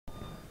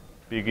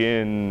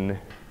begin.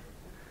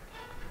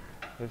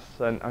 There's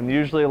an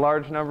unusually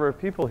large number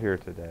of people here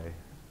today.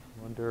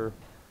 I wonder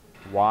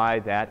why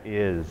that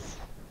is.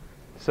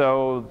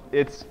 So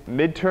it's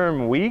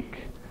midterm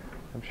week.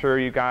 I'm sure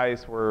you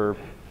guys were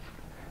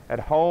at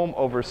home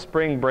over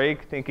spring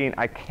break thinking,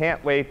 I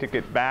can't wait to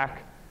get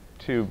back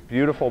to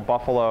beautiful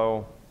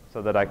Buffalo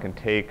so that I can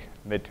take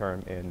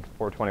midterm in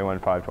 421,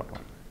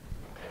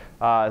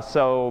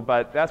 521.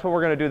 But that's what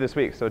we're going to do this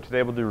week. So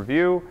today we'll do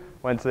review,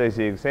 Wednesday's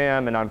the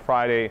exam, and on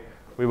Friday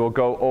we will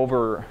go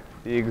over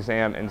the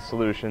exam and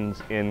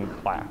solutions in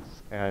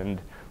class.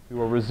 And we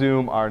will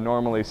resume our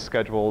normally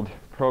scheduled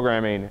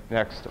programming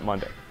next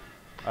Monday.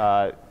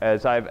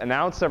 As I've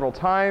announced several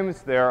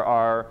times, there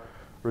are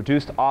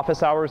reduced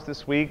office hours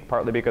this week,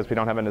 partly because we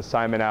don't have an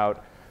assignment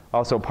out,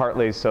 also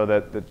partly so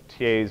that the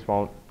TAs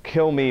won't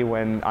kill me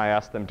when I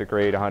ask them to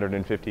grade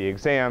 150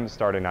 exams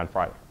starting on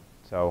Friday.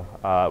 So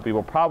we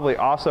will probably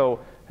also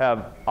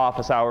have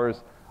office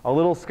hours a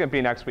little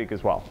skimpy next week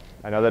as well.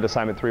 I know that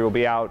assignment 3 will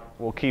be out.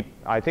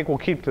 I think we'll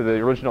keep to the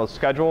original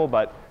schedule,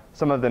 but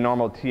some of the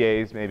normal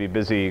TAs may be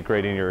busy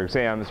grading your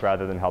exams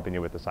rather than helping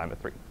you with assignment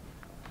 3.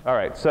 All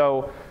right,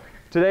 so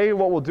today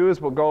what we'll do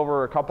is we'll go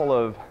over a couple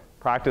of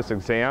practice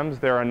exams.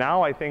 There are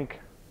now, I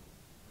think,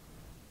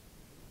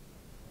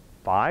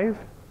 5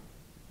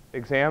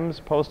 exams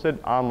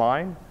posted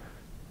online,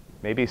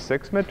 maybe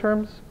 6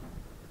 midterms.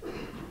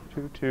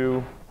 2,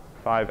 2,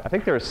 5. I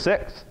think there are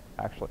 6,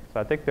 actually.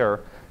 So I think there are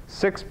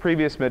 6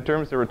 previous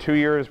midterms. There were 2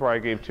 years where I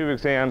gave 2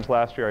 exams.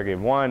 Last year I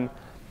gave 1.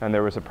 And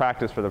there was a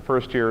practice for the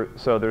first year.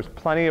 So there's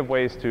plenty of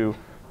ways to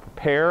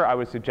prepare. I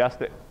would suggest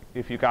that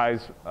if you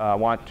guys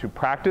want to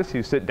practice,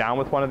 you sit down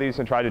with one of these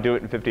and try to do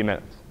it in 50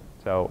 minutes.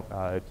 So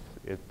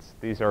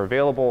these are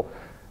available.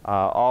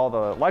 All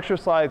the lecture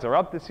slides are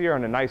up this year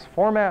in a nice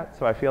format.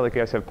 So I feel like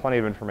you guys have plenty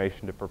of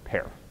information to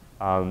prepare.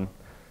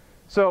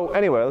 So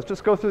anyway, let's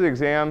just go through the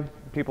exam.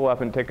 People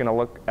haven't taken a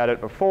look at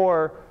it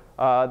before.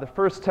 The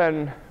first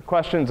 10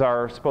 questions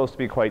are supposed to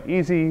be quite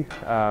easy,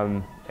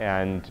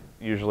 and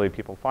usually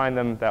people find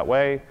them that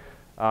way.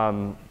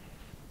 Hello.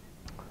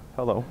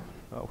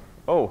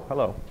 Oh,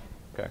 hello.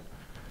 OK.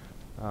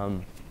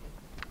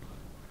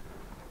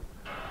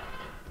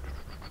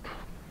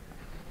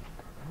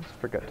 Let's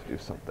forget to do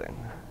something.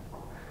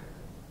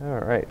 All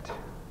right.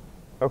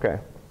 OK.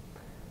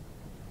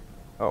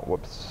 Oh,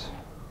 whoops.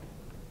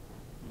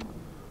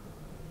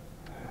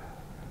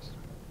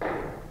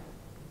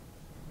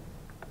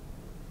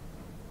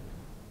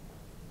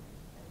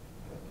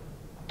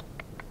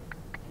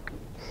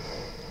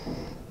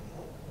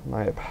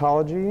 My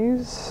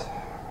apologies.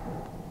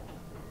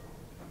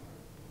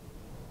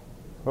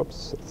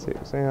 Oops, let's see,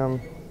 exam.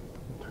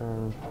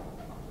 Turn.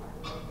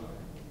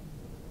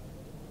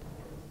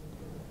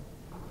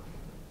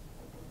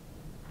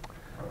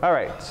 All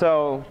right,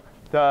 so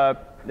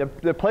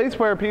the place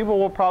where people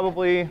will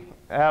probably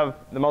have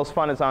the most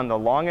fun is on the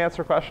long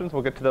answer questions.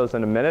 We'll get to those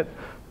in a minute.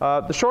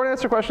 The short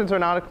answer questions are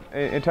not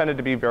intended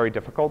to be very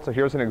difficult. So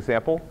here's an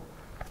example.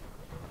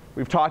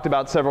 We've talked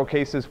about several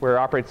cases where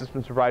operating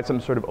systems provide some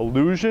sort of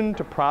allusion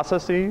to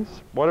processes.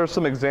 What are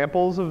some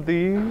examples of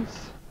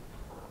these?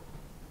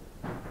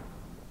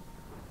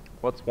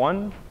 What's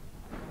one?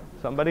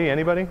 Somebody?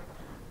 Anybody?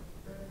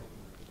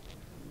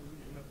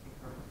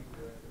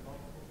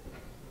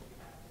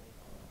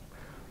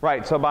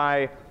 Right, so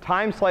by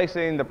time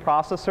slicing the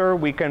processor,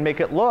 we can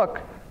make it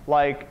look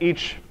like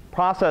each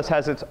process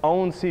has its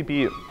own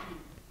CPU.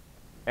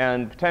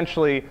 And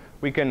potentially,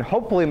 we can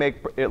hopefully make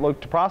it look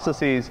to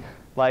processes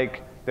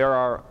like there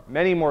are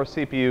many more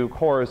CPU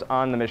cores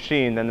on the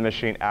machine than the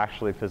machine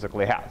actually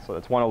physically has. So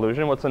that's one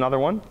illusion. What's another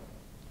one?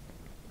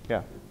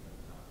 Yeah.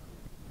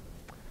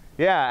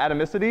 Yeah,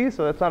 atomicity,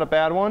 so that's not a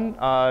bad one.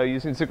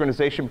 Using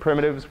synchronization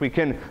primitives, we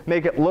can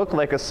make it look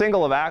like a set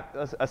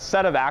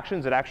of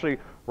actions that actually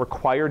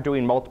require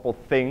doing multiple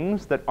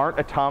things that aren't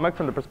atomic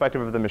from the perspective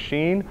of the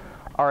machine,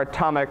 are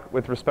atomic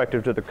with respect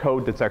to the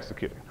code that's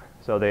executing.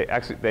 So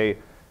they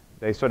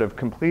sort of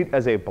complete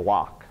as a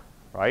block.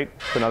 Right?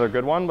 It's another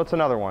good one. What's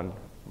another one?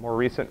 More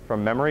recent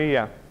from memory?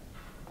 Yeah.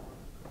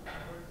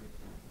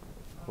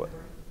 What?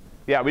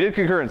 Yeah, we did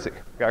concurrency.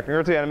 Got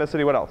concurrency,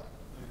 atomicity. What else?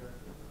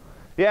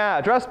 Yeah,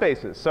 address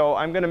spaces. So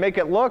I'm going to make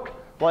it look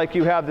like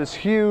you have this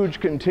huge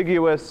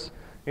contiguous,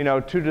 2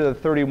 to the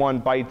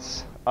 31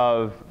 bytes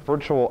of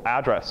virtual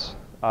address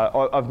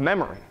of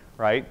memory,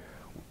 right?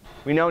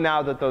 We know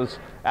now that those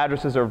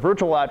addresses are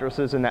virtual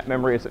addresses and that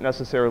memory isn't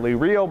necessarily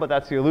real, but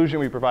that's the illusion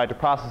we provide to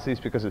processes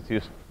because it's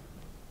useful,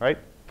 right?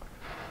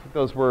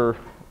 Those were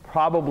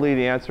probably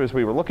the answers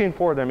we were looking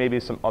for. There may be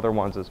some other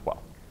ones as well.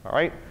 All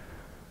right?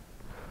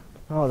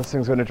 Oh, this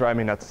thing's going to drive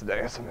me nuts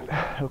today.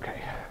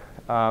 OK.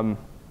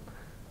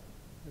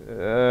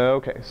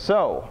 OK,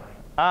 so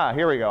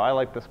here we go. I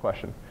like this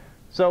question.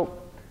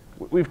 So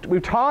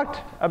we've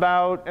talked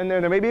about, and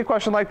there may be a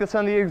question like this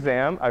on the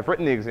exam. I've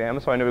written the exam,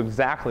 so I know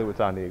exactly what's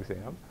on the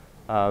exam.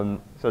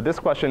 So this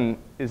question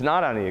is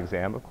not on the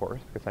exam, of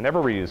course, because I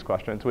never reuse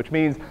questions, which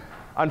means,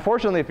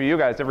 unfortunately for you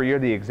guys, every year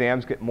the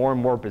exams get more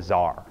and more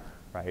bizarre.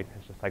 right?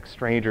 It's just like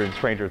stranger and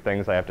stranger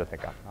things I have to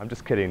think of. I'm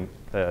just kidding.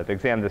 The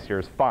exam this year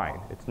is fine.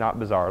 It's not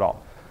bizarre at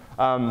all.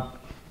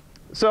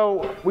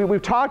 So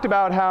we've talked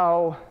about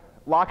how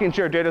locking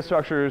shared data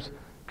structures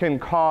can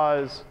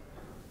cause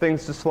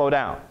things to slow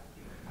down.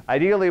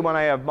 Ideally, when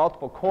I have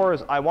multiple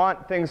cores, I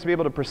want things to be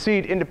able to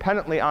proceed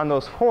independently on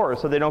those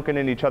cores so they don't get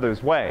in each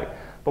other's way.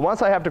 But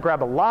once I have to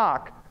grab a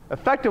lock,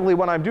 effectively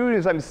what I'm doing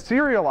is I'm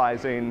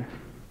serializing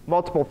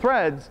multiple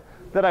threads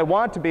that I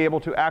want to be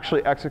able to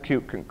actually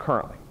execute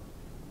concurrently,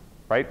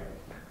 right?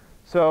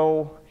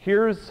 So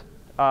here's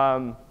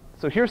some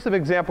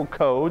example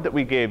code that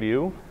we gave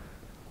you.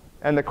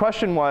 And the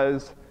question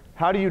was,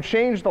 how do you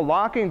change the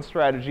locking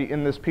strategy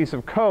in this piece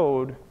of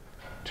code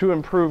to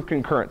improve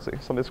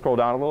concurrency? So let me scroll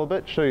down a little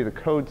bit, show you the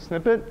code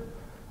snippet.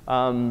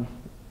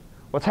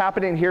 What's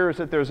happening here is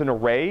that there's an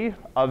array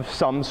of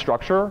some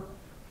structure,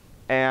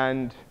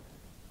 and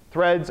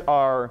threads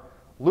are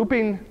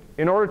looping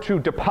in order to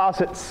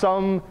deposit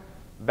some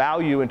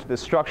value into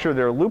this structure.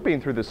 They're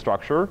looping through this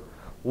structure,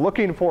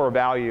 looking for a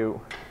value,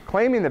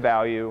 claiming the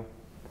value,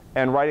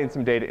 and writing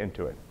some data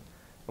into it.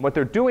 And what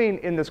they're doing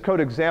in this code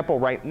example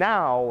right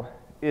now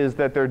is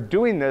that they're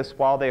doing this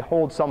while they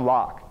hold some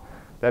lock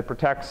that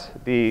protects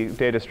the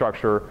data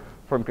structure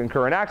from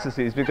concurrent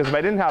accesses. Because if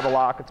I didn't have a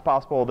lock, it's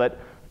possible that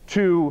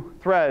two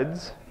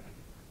threads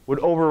would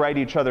overwrite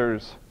each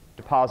other's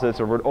deposits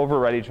or would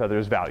overwrite each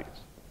other's values,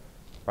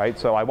 right?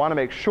 So I want to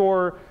make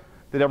sure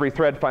that every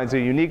thread finds a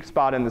unique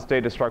spot in this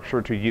data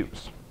structure to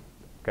use,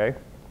 okay?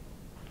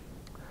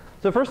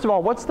 So first of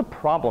all, what's the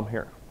problem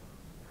here?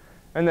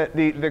 And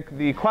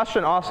the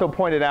question also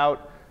pointed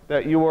out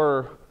that you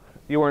were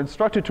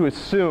instructed to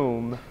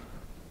assume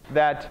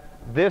that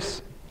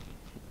this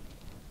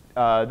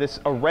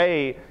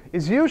array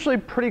is usually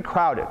pretty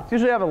crowded. It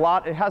usually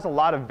has a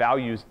lot of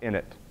values in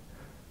it.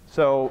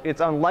 So it's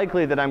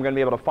unlikely that I'm going to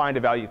be able to find a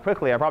value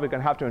quickly. I'm probably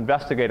going to have to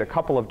investigate a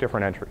couple of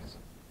different entries.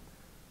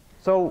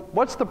 So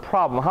what's the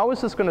problem? How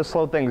is this going to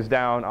slow things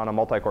down on a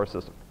multi-core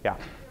system? Yeah.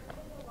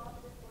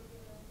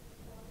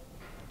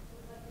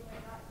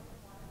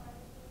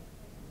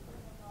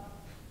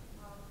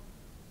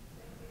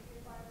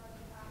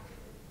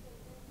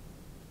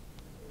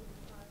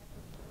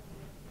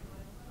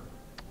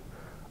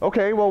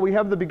 OK, well, we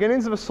have the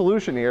beginnings of a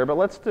solution here, but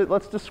let's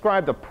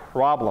describe the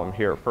problem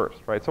here first,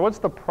 right? So what's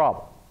the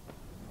problem?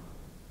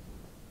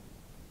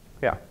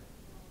 Yeah.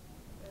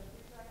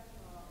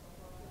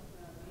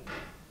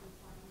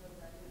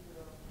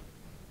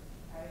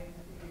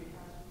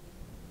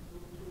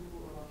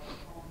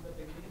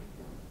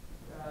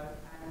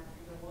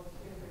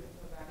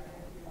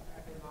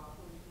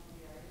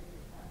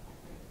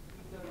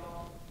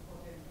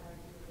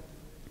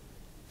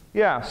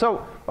 Yeah,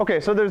 so,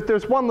 OK, so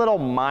there's one little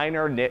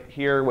minor nit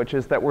here, which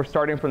is that we're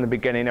starting from the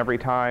beginning every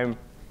time.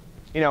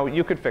 You know,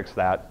 you could fix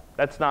that.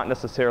 That's not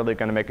necessarily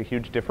going to make a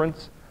huge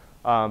difference.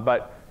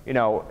 But you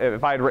know,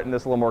 if I had written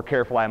this a little more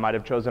carefully, I might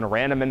have chosen a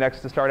random index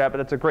to start at, but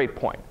that's a great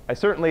point. I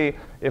certainly,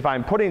 if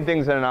I'm putting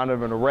things in and out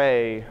of an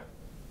array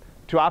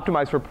to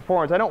optimize for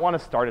performance, I don't want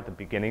to start at the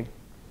beginning.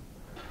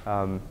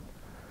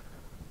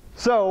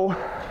 So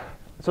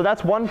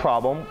that's one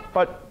problem.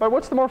 But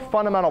what's the more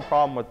fundamental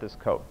problem with this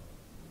code?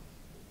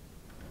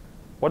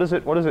 What is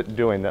it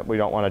doing that we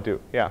don't want to do?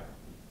 Yeah.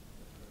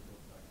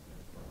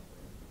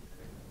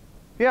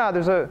 Yeah,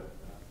 there's a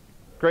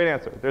great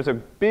answer. There's a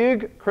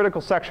big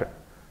critical section.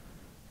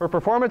 For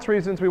performance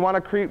reasons, we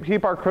want to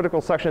keep our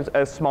critical sections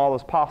as small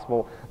as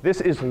possible.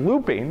 This is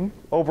looping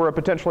over a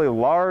potentially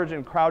large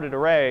and crowded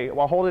array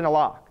while holding a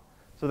lock.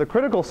 So the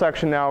critical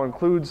section now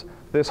includes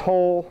this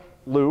whole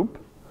loop,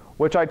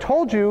 which I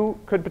told you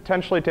could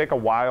potentially take a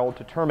while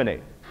to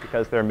terminate,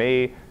 because there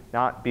may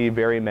not be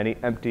very many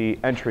empty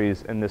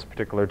entries in this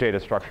particular data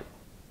structure.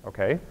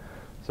 OK?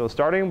 So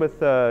starting with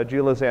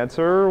Gila's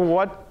answer,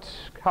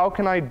 how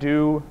can I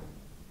do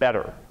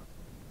better?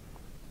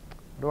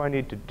 What do I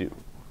need to do?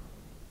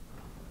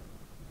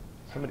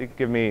 Somebody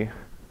give me,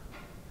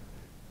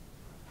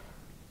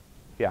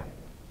 yeah.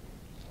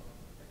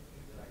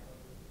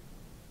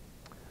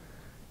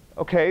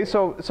 OK,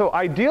 so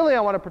ideally,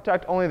 I want to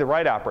protect only the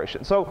write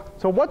operation. So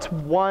what's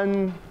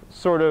one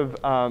sort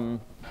of,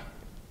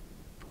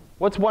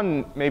 what's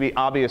one maybe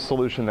obvious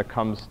solution that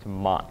comes to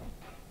mind?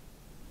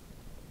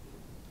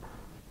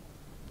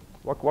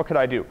 What could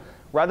I do?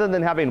 Rather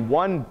than having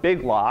one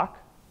big lock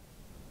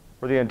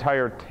for the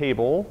entire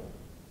table,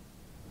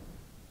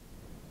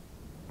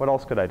 what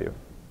else could I do?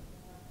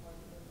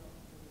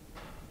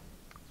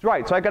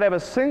 Right, so I could have a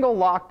single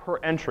lock per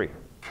entry.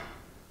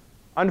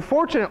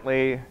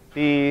 Unfortunately,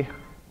 the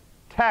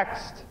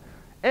text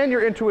and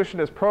your intuition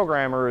as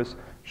programmers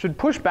should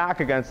push back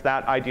against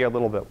that idea a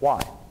little bit.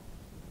 Why?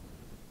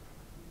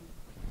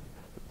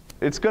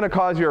 It's going to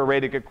cause your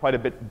array to get quite a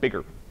bit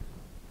bigger.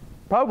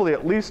 Probably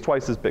at least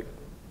twice as big,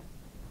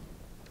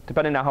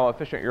 depending on how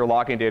efficient your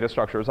locking data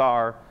structures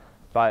are.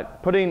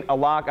 But putting a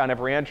lock on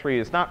every entry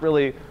is not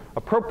really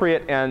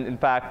appropriate. And in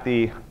fact,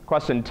 the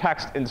question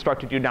text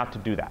instructed you not to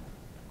do that.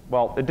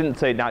 Well, it didn't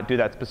say not do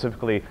that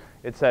specifically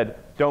it said,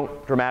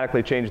 don't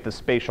dramatically change the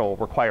spatial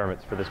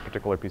requirements for this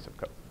particular piece of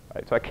code.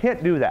 Right? So I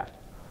can't do that.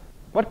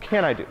 What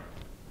can I do?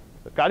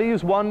 I've got to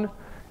use one.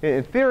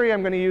 In theory,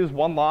 I'm going to use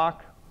one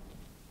lock.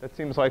 That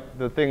seems like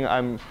the thing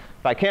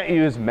if I can't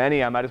use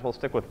many, I might as well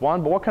stick with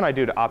one. But what can I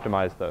do to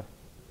optimize the?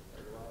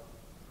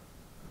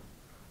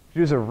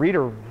 Use a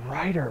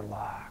reader-writer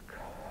lock.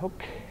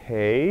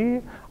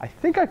 OK. I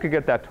think I could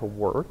get that to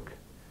work.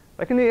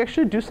 I can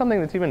actually do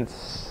something that's even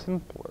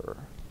simpler.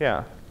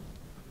 Yeah.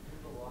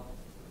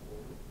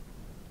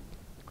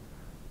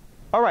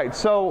 All right,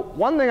 so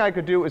one thing I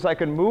could do is I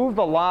could move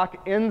the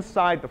lock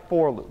inside the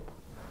for loop.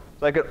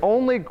 So I could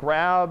only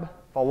grab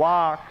the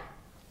lock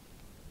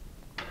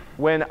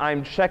when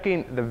I'm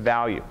checking the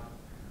value.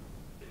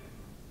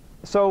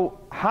 So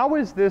how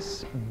is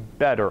this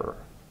better?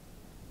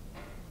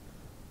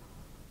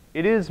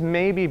 It is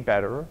maybe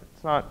better.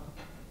 It's not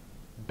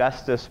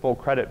bestest full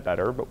credit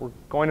better, but we're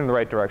going in the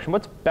right direction.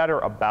 What's better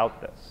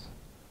about this?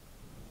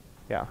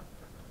 Yeah.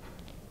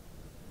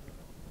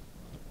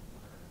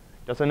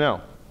 Doesn't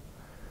know.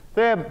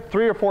 They have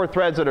 3 or 4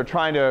 threads that are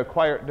trying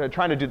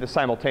to do this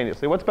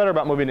simultaneously. What's better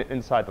about moving it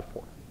inside the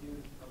for?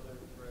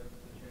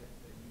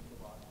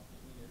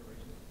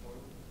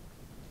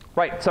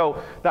 Right,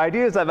 so the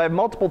idea is that if I have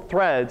multiple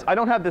threads, I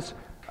don't have this,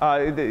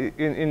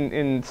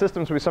 in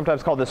systems we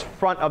sometimes call this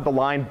front of the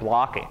line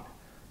blocking.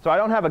 So I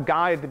don't have a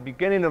guy at the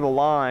beginning of the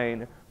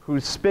line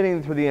who's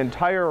spinning through the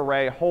entire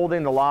array,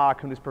 holding the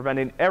lock, and who's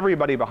preventing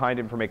everybody behind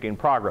him from making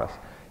progress.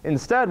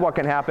 Instead, what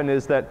can happen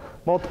is that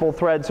multiple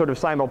threads sort of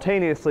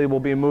simultaneously will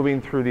be moving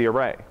through the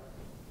array.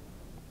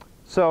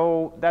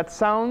 So that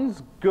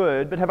sounds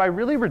good, but have I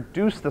really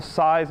reduced the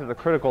size of the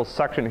critical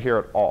section here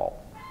at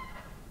all?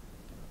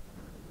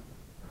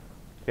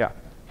 Yeah.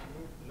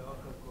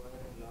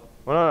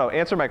 Well, no,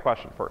 answer my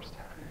question first.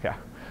 Yeah.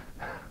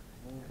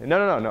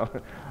 No.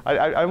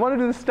 I want to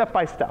do this step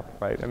by step,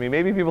 right? I mean,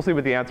 maybe people see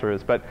what the answer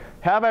is, but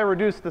have I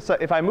reduced the size?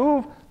 If I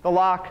move the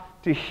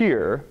lock to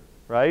here,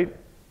 right,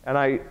 and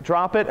I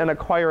drop it and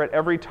acquire it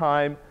every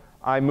time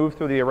I move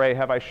through the array,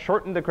 have I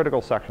shortened the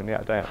critical section?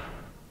 Yeah, Diane.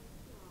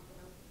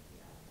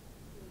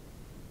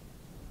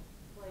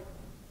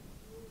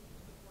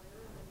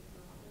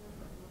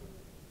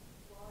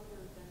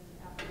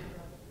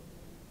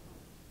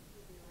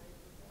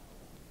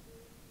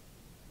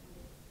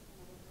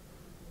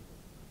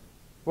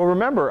 Well,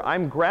 remember,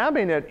 I'm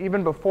grabbing it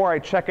even before I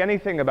check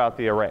anything about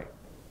the array,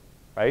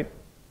 right?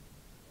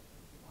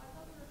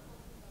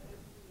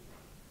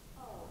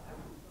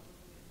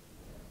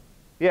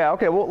 Yeah,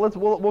 OK, well,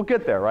 we'll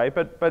get there, right?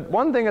 But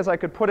one thing is I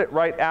could put it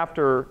right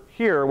after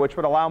here, which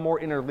would allow more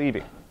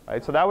interleaving,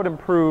 right? So that would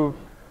improve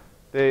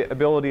the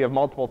ability of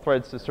multiple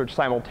threads to search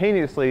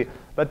simultaneously,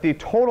 but the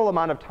total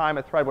amount of time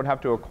a thread would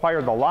have to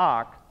acquire the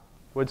lock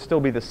would still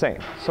be the same.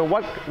 So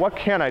what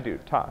can I do,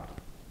 Todd?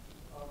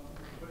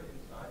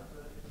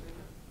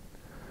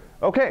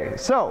 OK,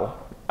 so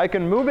I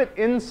can move it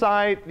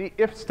inside the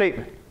if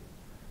statement.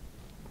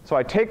 So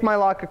I take my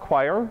lock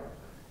acquire,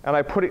 and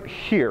I put it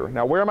here.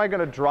 Now, where am I going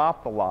to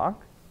drop the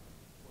lock?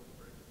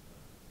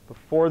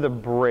 Before the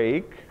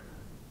break.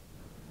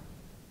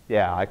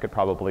 Yeah, I could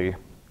probably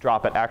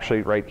drop it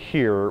actually right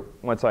here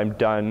once I'm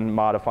done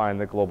modifying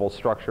the global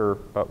structure,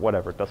 but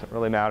whatever, it doesn't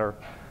really matter.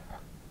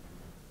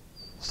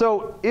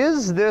 So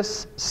is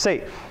this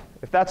safe?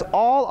 If that's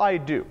all I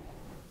do,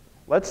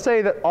 let's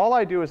say that all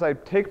I do is I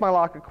take my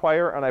lock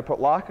acquire and I put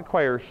lock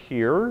acquire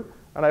here,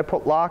 and I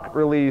put lock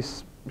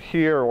release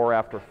here or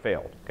after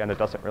failed. Again, it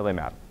doesn't really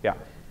matter. Yeah.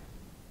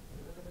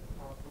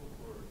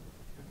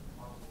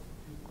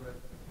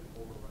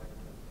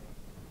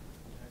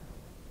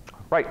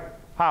 Right.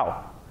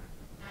 How?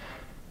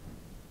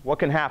 What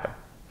can happen?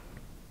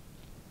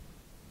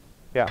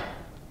 Yeah.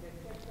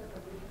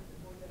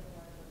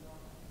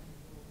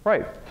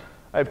 Right.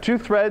 I have 2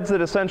 threads that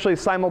essentially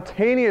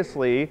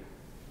simultaneously,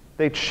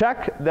 they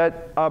check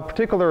that a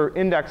particular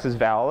index is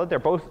valid. They're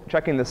both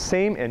checking the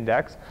same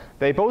index.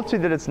 They both see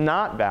that it's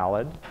not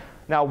valid.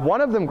 Now,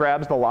 one of them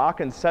grabs the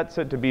lock and sets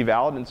it to be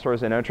valid and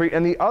stores an entry,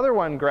 and the other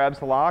one grabs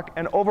the lock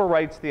and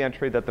overwrites the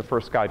entry that the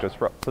first guy just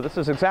wrote. So this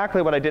is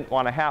exactly what I didn't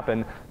want to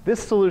happen. This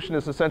solution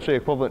is essentially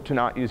equivalent to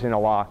not using a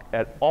lock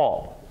at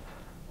all.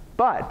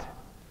 But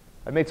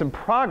I've made some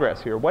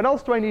progress here. What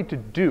else do I need to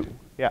do?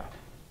 Yeah.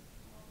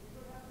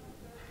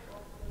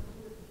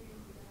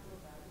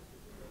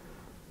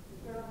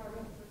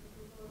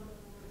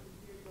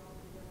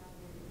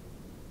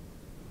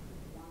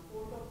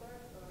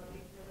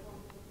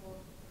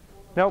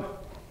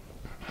 Nope.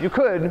 You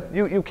could.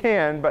 You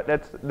can, but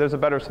there's a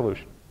better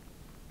solution.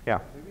 Yeah.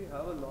 Maybe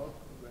have a lock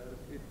where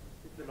if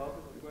the lock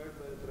is required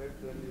by the thread,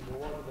 then you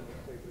move on to the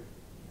next iteration.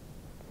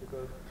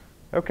 Because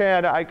OK,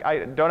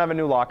 I don't have a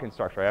new locking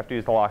structure. I have to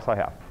use the locks I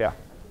have. Yeah.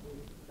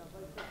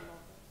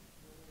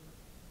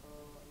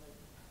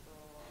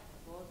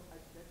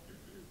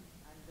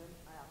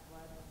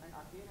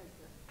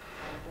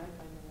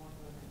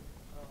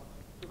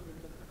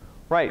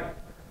 Right.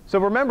 So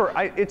remember,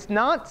 it's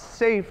not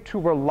safe to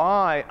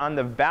rely on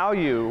the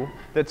value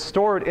that's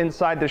stored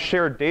inside the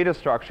shared data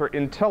structure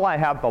until I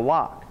have the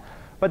lock.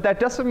 but that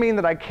doesn't mean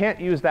that I can't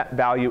use that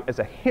value as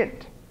a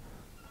hint.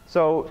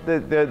 So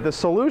the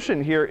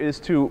solution here is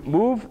to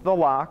move the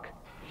lock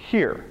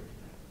here.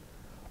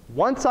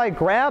 Once I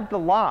grab the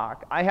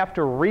lock, I have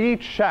to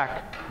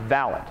recheck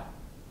valid.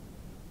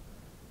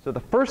 So the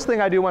first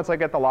thing I do once I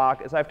get the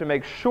lock is I have to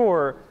make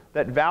sure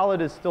that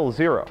valid is still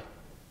 0.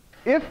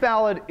 If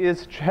valid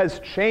has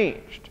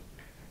changed,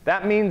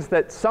 that means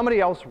that somebody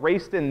else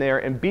raced in there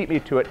and beat me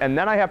to it, and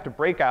then I have to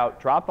break out,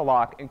 drop the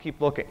lock, and keep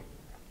looking.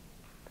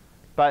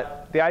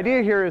 But the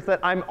idea here is that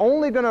I'm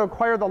only going to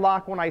acquire the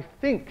lock when I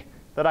think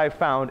that I've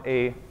found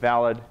a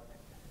valid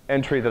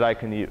entry that I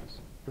can use.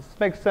 Does this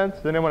make sense?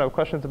 Does anyone have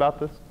questions about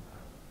this?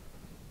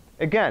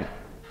 Again,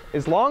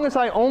 as long as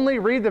I only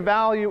read the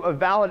value of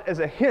valid as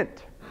a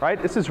hint, right?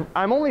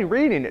 I'm only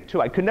reading it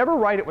too. I could never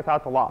write it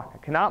without the lock. I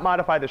cannot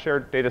modify the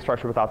shared data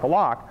structure without the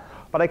lock,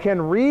 but I can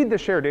read the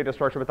shared data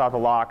structure without the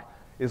lock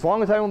as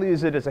long as I only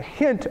use it as a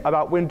hint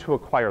about when to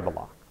acquire the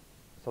lock.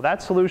 So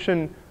that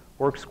solution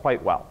works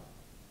quite well,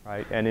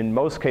 right? And in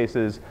most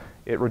cases,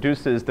 it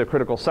reduces the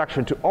critical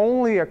section to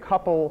only a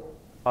couple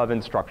of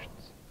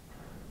instructions.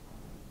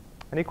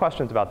 Any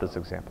questions about this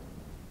example?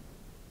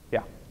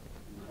 Yeah.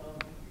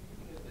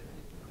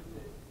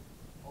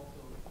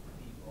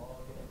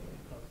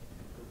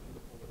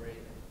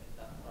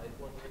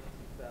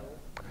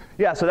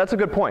 Yeah, so that's a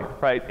good point,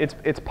 right?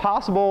 It's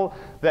possible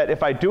that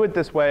if I do it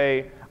this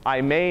way, I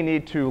may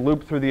need to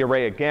loop through the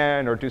array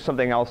again or do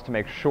something else to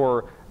make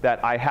sure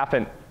that I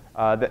haven't,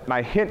 that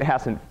my hint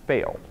hasn't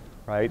failed,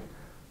 right?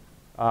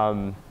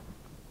 I'm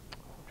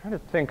trying to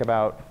think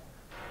about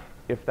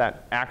if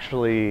that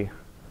actually,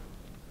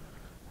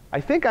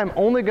 I think I'm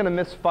only going to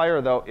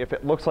misfire though if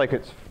it looks like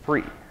it's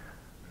free,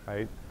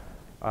 right?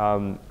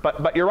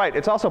 But you're right,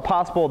 it's also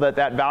possible that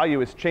that value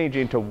is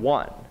changing to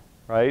 1,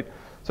 right?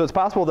 So it's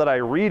possible that I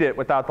read it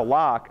without the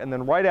lock, and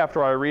then right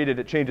after I read it,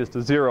 it changes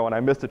to 0, and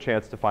I missed a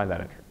chance to find that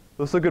entry.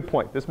 So this is a good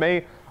point. This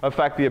may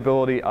affect the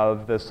ability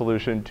of the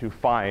solution to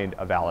find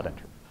a valid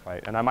entry,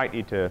 right? And I might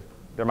need to,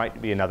 there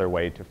might be another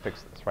way to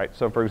fix this, right?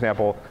 So for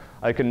example,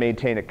 I can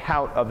maintain a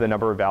count of the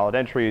number of valid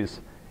entries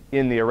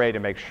in the array to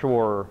make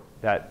sure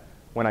that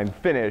when I'm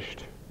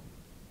finished,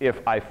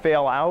 if I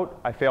fail out,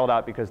 I failed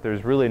out because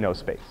there's really no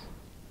space,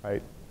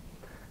 right?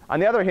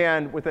 On the other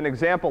hand, with an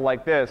example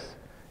like this,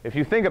 if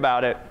you think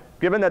about it,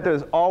 given that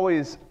there's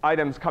always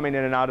items coming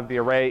in and out of the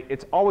array,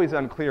 it's always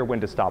unclear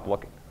when to stop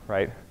looking,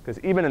 right? Because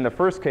even in the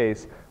first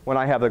case, when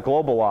I have the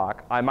global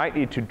lock, I might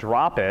need to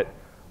drop it,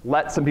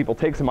 let some people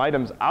take some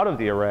items out of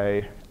the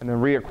array, and then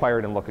reacquire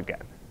it and look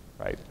again,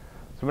 right?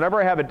 So whenever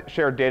I have a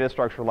shared data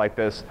structure like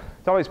this,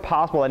 it's always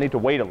possible I need to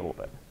wait a little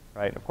bit,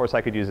 right? Of course,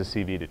 I could use a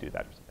CV to do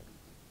that or something.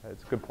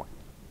 It's a good point.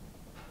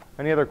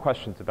 Any other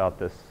questions about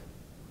this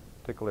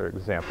particular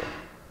example?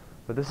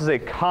 But this is a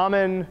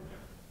common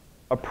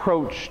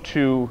approach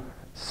to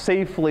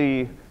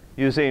safely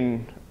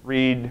using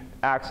read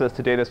access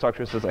to data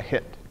structures as a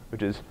hint,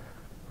 which is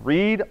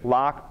read,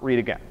 lock, read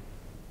again.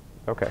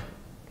 OK.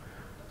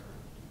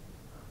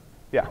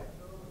 Yeah.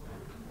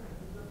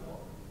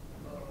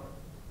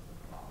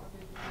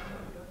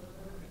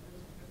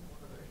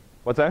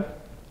 What's that?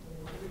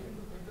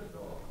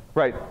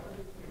 Right.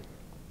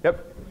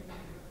 Yep.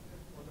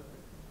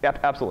 Yep,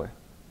 absolutely.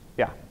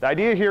 Yeah. The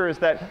idea here is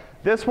that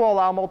this will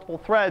allow multiple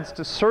threads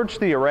to search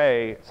the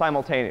array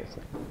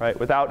simultaneously, right,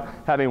 without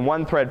having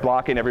one thread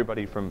blocking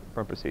everybody from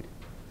proceeding.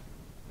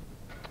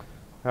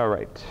 All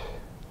right.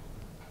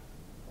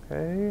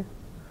 OK.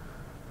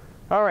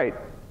 All right.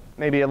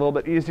 Maybe a little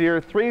bit easier.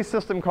 3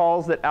 system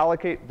calls that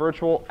allocate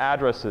virtual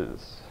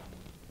addresses.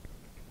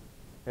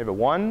 Maybe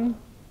 1,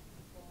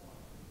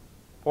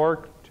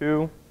 fork,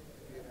 2,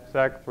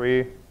 sec,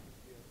 3,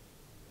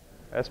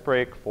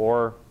 sbreak,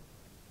 4,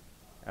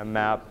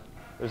 mmap.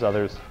 There's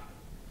others.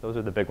 Those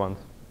are the big ones.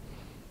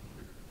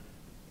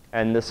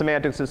 And the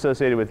semantics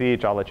associated with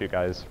each, I'll let you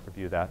guys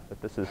review that.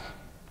 But this is,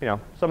 you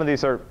know, some of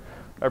these are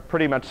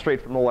pretty much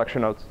straight from the lecture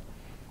notes.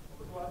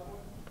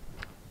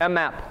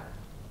 mmap.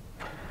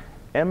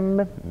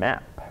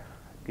 mmap.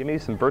 Give me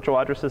some virtual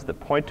addresses that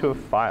point to a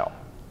file.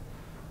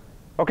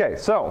 OK,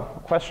 so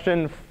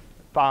question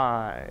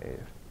 5.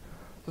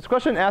 This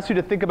question asks you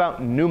to think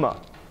about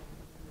NUMA.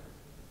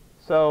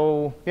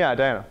 So yeah,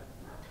 Diana.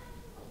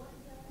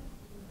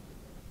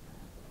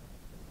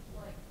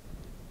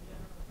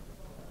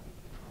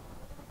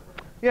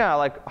 Yeah,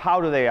 like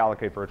how do they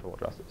allocate virtual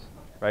addresses,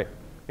 right?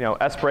 You know,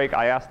 sbreak,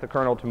 I ask the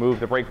kernel to move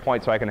the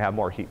breakpoint so I can have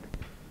more heap.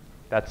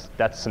 That's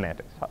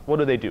semantics. What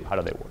do they do? How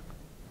do they work?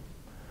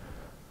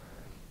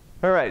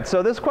 All right,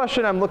 so this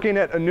question, I'm looking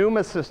at a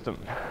NUMA system.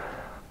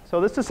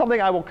 So this is something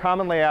I will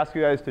commonly ask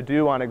you guys to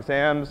do on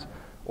exams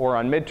or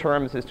on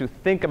midterms, is to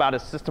think about a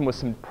system with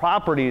some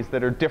properties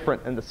that are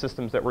different than the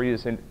systems that we're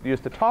used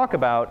to talk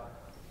about,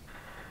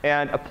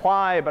 and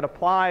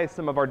apply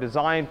some of our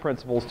design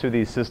principles to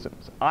these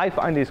systems. I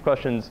find these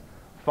questions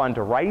fun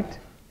to write,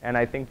 and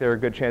I think they're a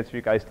good chance for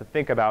you guys to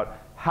think about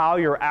how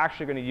you're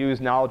actually going to use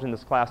knowledge in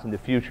this class in the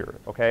future,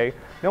 OK?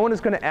 No one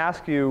is going to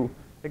ask you,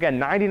 again,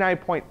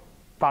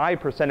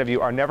 99.5% of you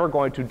are never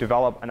going to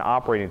develop an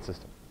operating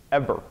system,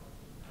 ever.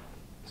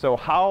 So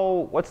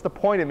what's the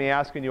point of me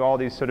asking you all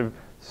these sort of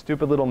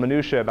stupid little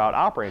minutiae about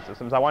operating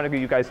systems? I want to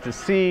get you guys to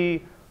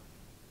see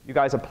you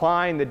guys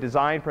applying the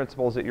design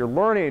principles that you're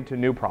learning to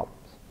new problems.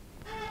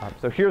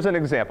 So here's an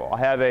example. I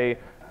have a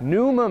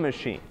NUMA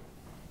machine.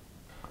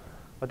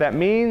 What that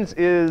means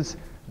is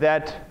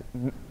that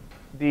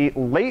the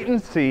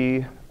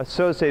latency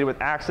associated with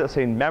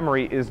accessing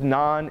memory is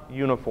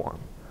non-uniform.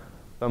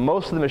 So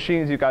most of the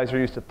machines you guys are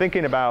used to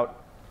thinking about,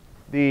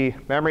 the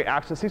memory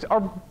accesses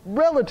are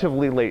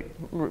relatively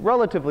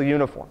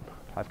uniform.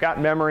 I've got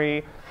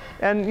memory,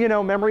 and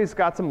memory's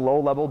got some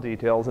low-level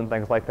details and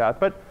things like that.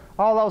 But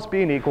all else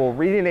being equal,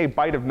 reading a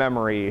byte of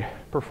memory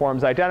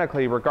performs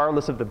identically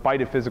regardless of the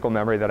byte of physical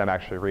memory that I'm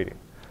actually reading.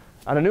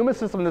 On a NUMA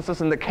system, this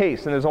isn't the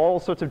case, and there's all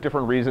sorts of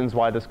different reasons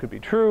why this could be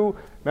true.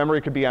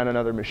 Memory could be on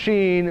another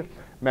machine.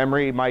 I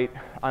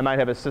might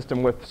have a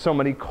system with so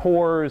many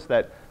cores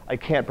that I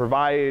can't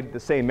provide the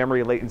same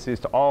memory latencies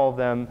to all of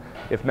them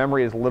if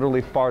memory is literally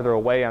farther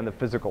away on the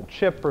physical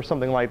chip or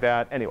something like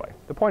that. Anyway,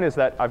 the point is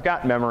that I've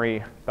got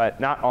memory,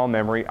 but not all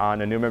memory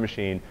on a NUMA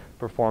machine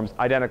performs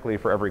identically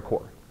for every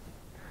core.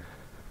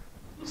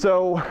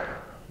 So,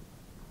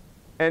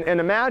 and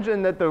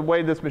imagine that the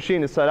way this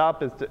machine is set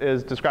up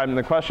is described in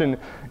the question,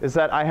 is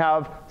that I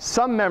have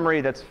some memory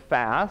that's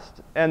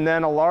fast and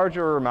then a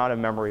larger amount of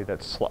memory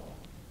that's slow.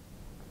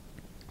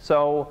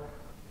 So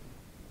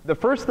the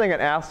first thing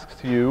it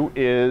asks you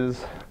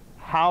is,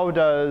 how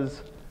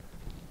does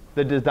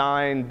the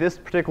design, this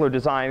particular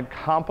design,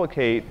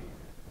 complicate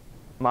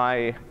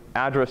my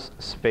address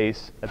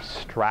space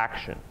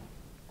abstraction?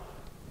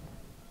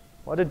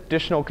 What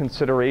additional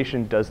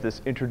consideration does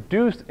this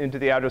introduce into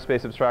the address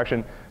space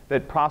abstraction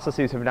that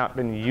processes have not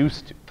been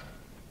used to?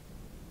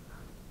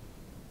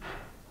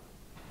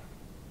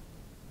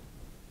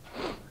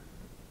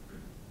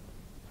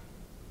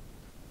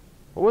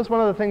 What was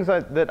one of the things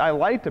that I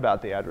liked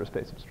about the address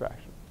space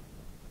abstraction?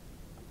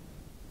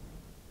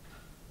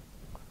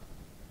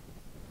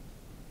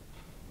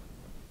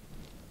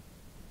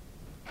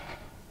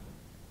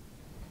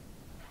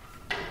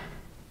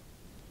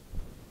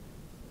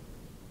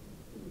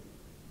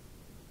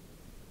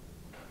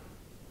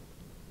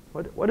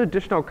 What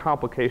additional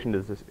complication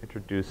does this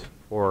introduce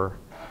for,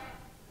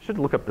 I should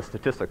look up the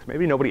statistics.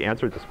 Maybe nobody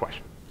answered this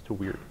question. It's too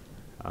weird.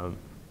 Yeah, I remember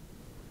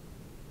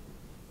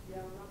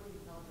you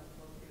telling us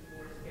most people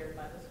were scared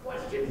by this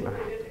question, so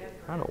they didn't answer.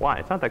 I don't know why.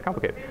 It's not that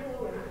complicated. People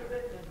who answered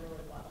it did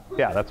really well.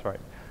 Yeah, that's right.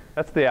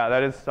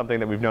 That is something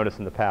that we've noticed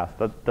in the past.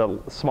 The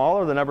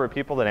smaller the number of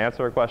people that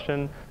answer a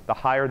question, the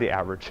higher the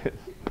average is,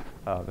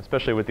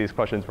 especially with these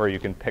questions where you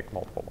can pick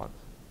multiple ones.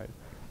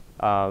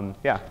 Right?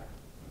 Yeah.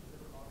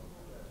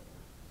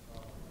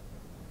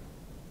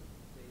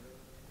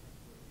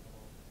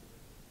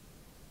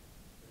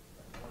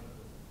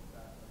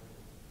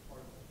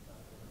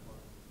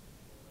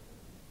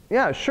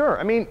 Yeah, sure.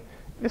 I mean,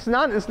 it's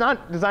not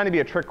designed to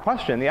be a trick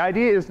question. The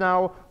idea is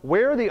now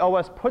where the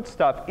OS puts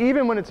stuff,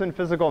 even when it's in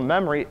physical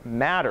memory,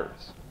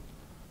 matters.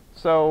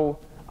 So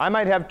I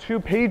might have two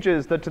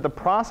pages that to the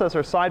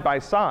processor side by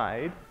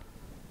side,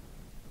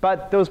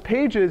 but those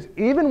pages,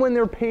 even when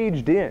they're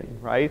paged in,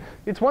 right?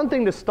 It's one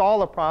thing to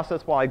stall a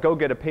process while I go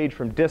get a page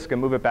from disk and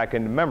move it back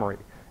into memory.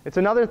 It's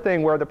another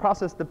thing where the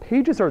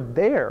pages are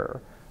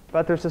there,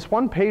 but there's this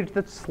one page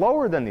that's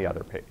slower than the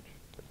other page.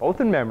 Both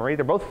in memory,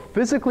 they're both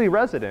physically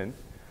resident,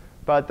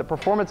 but the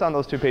performance on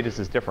those two pages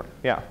is different.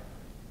 Yeah?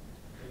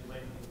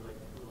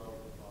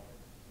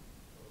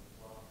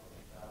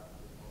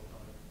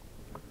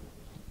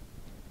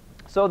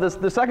 So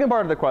the second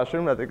part of the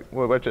question,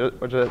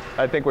 which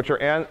I think what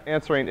you're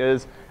answering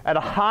is, at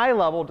a high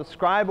level,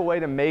 describe a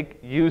way to make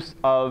use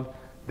of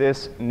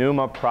this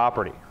NUMA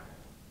property.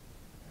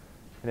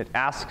 And it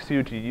asks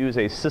you to use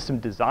a system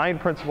design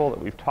principle that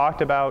we've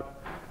talked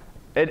about.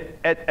 At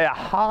a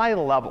high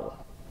level,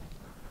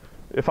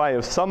 if I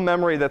have some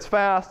memory that's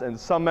fast and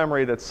some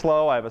memory that's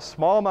slow, I have a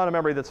small amount of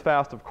memory that's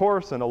fast, of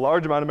course, and a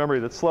large amount of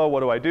memory that's slow, what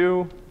do I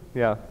do?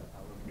 Yeah.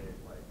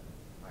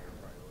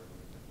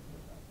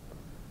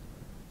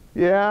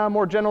 Yeah,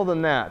 more general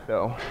than that,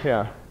 though.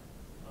 Yeah.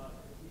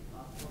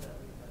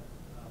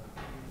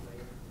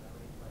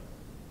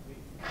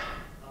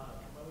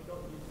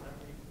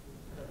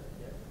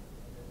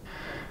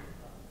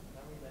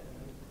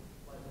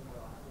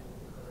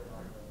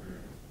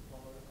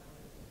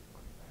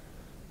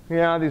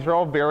 Yeah, these are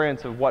all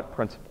variants of what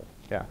principle?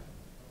 Yeah.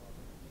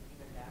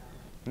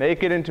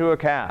 Make it into a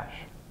cache,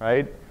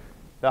 right?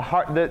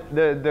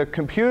 The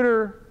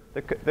computer,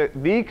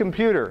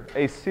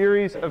 a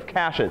series of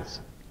caches,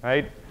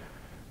 right?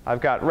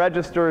 I've got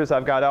registers,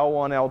 I've got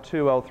L1,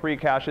 L2, L3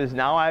 caches.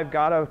 Now I've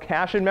got a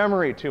cache in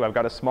memory too. I've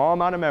got a small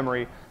amount of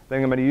memory that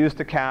I'm going to use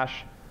to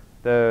cache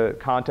the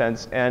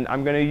contents, and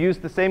I'm going to use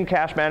the same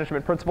cache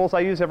management principles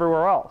I use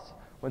everywhere else.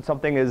 When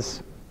something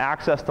is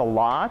accessed a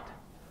lot,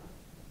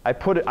 I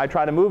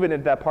try to move it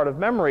into that part of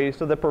memory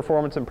so that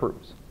performance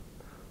improves.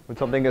 When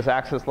something is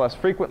accessed less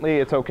frequently,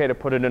 it's OK to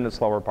put it in a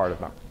slower part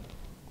of memory.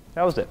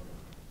 That was it.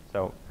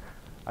 So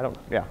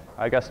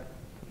I guess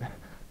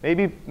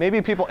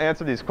maybe people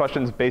answer these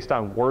questions based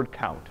on word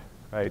count,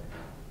 right?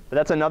 But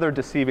that's another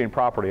deceiving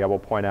property I will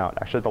point out.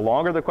 Actually, the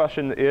longer the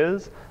question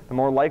is, the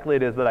more likely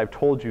it is that I've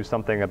told you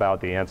something about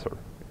the answer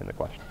in the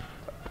question.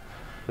 So,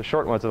 the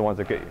short ones are the ones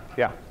that get you.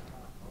 Yeah?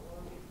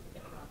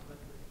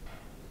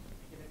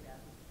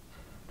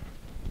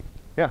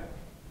 Yeah.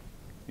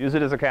 Use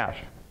it as a cache.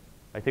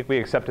 I think we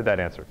accepted that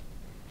answer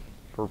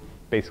for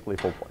basically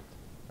full points.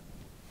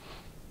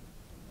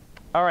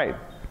 All right.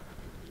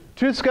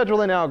 2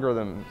 scheduling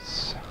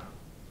algorithms.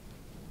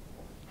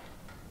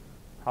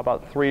 How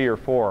about 3 or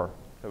 4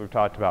 that we've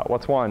talked about?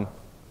 What's 1?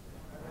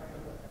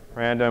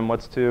 Random.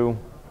 What's 2?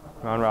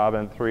 Round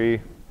robin.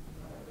 3.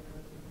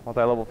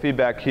 Multi-level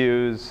feedback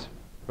queues.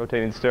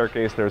 Rotating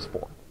staircase. There's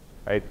 4.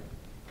 Right?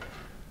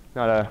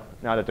 Not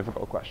a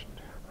difficult question.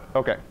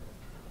 OK. I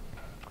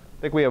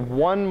think we have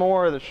one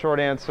more, the short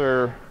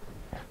answer.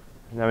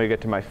 And then we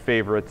get to my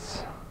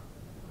favorites.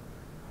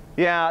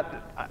 Yeah,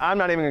 I'm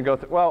not even going to go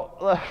through.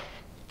 Well,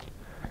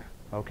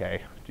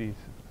 OK. Geez.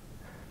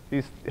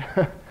 This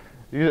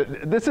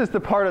is the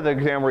part of the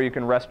exam where you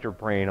can rest your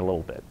brain a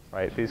little bit,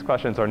 right? These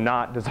questions are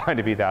not designed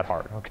to be that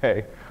hard,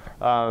 OK?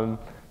 So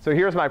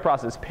here's my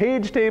process.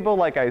 Page table,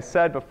 like I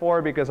said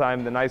before, because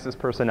I'm the nicest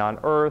person on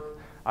earth,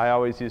 I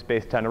always use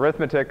base 10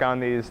 arithmetic on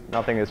these.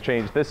 Nothing has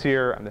changed this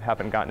year. I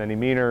haven't gotten any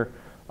meaner.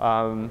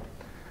 And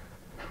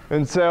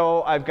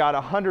so I've got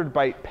 100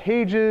 byte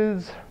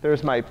pages.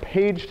 There's my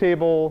page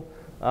table.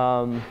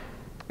 You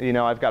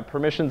know, I've got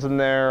permissions in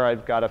there.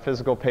 I've got a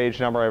physical page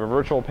number. I have a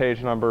virtual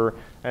page number.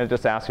 And it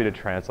just asks you to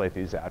translate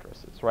these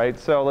addresses, right?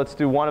 So let's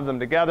do one of them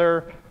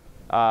together.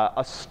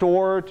 A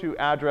store to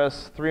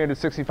address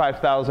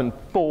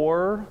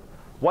 365,004.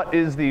 What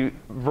is the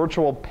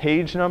virtual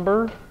page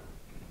number?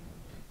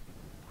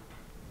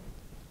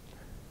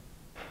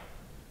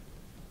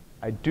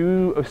 I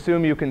do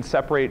assume you can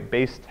separate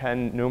base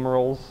 10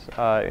 numerals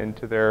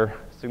into their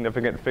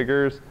significant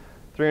figures.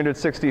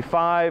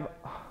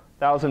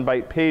 365,000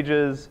 byte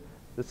pages.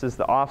 This is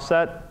the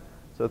offset.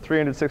 So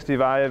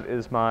 365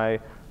 is my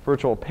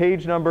virtual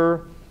page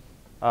number.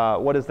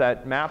 What does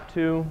that map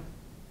to?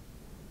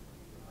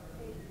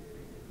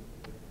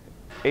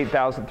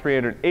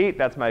 8,308.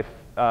 That's my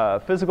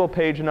physical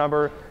page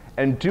number.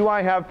 And do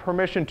I have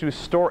permission to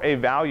store a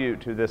value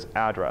to this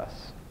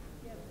address?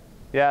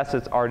 Yes,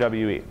 it's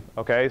RWE.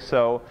 OK,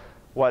 so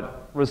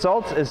what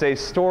results is a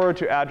store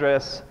to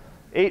address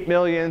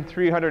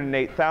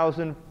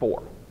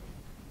 8,308,004.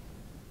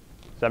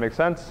 Does that make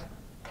sense?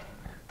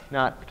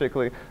 Not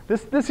particularly.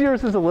 This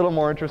year's is a little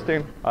more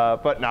interesting,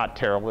 but not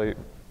terribly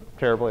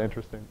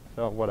interesting.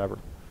 So whatever.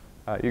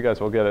 You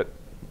guys will get it.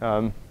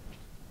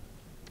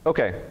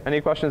 OK,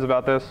 any questions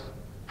about this?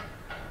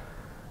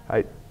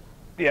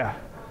 Yeah.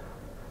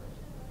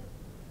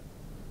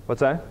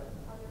 What's that?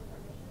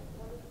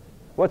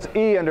 What's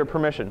E under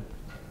permission?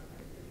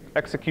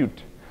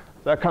 Execute.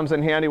 That comes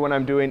in handy when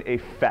I'm doing a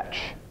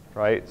fetch,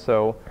 right?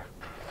 So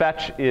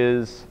fetch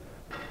is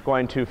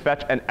going to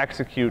fetch and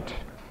execute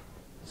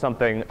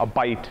something, a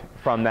byte,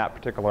 from that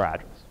particular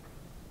address.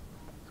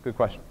 It's a good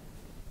question.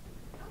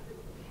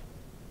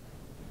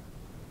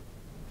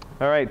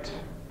 All right.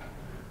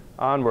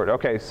 Onward.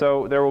 OK,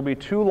 so there will be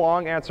 2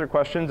 long answer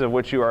questions of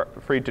which you are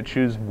free to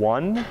choose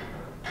one.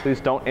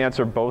 Please don't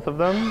answer both of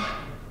them.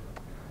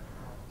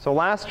 So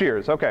last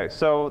year's, OK,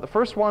 so the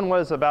first one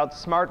was about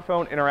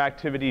smartphone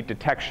interactivity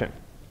detection.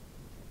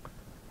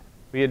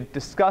 We've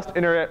discussed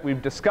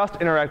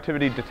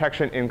interactivity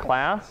detection in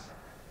class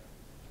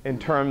in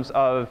terms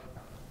of,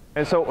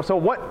 and so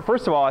what,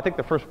 first of all, I think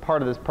the first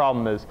part of this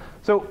problem is,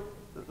 so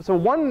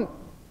one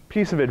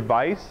piece of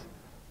advice,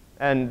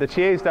 and the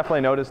TAs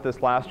definitely noticed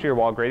this last year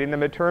while grading the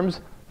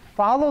midterms,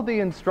 follow the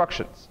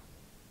instructions,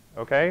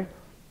 OK?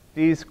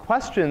 These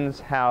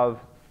questions have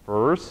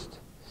first,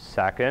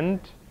 second,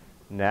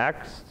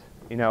 next.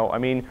 You know, I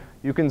mean,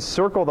 you can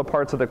circle the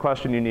parts of the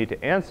question you need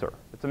to answer.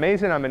 It's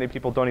amazing how many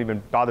people don't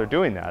even bother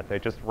doing that. They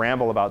just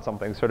ramble about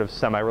something sort of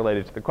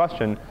semi-related to the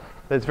question.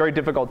 It's very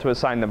difficult to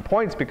assign them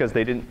points because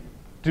they didn't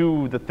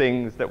do the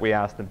things that we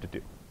asked them to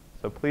do.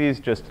 So please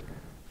just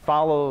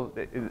follow.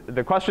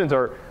 The questions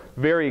are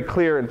very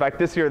clear. In fact,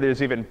 this year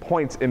there's even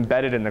points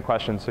embedded in the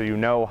question so you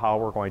know how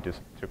we're going to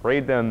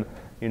grade them.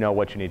 You know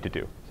what you need to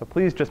do. So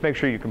please just make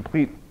sure you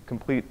complete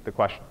the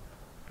question.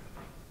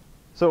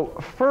 So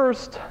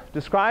first,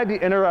 describe the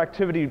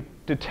interactivity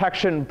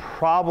detection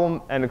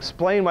problem and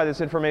explain why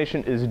this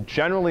information is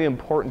generally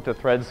important to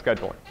thread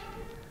scheduling.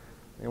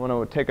 You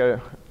want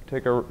to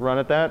take a run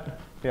at that?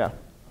 Yeah.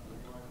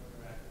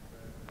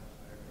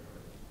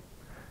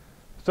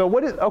 So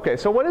what is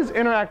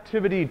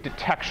interactivity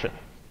detection?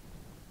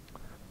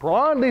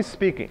 Broadly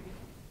speaking,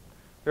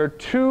 there are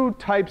 2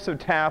 types of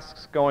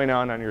tasks going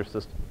on your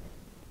system.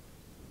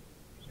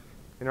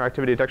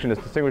 Interactivity detection is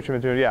distinguishing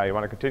between, yeah, you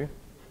want to continue?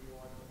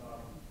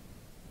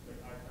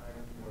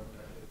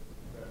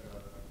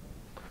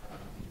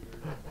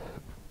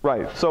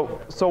 Right.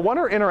 So what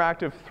are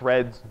interactive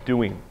threads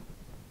doing?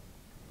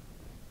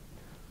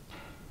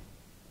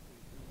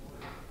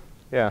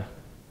 Yeah.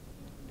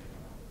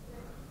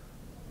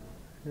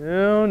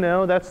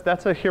 No,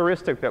 that's a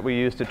heuristic that we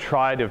use to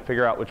try to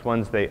figure out which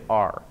ones they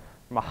are.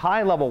 From a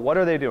high level, what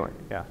are they doing?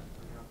 Yeah.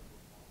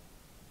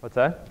 What's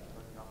that?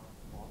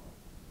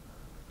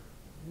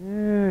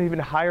 Even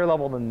higher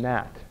level than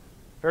that.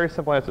 Very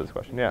simple answer to this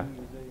question, yeah.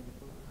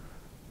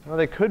 Well,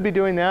 they could be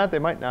doing that. They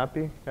might not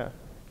be. Yeah.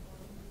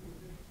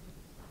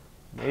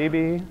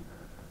 Maybe.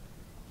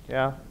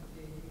 Yeah.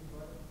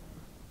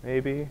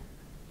 Maybe.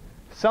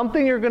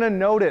 Something you're going to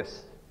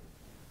notice,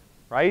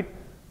 right?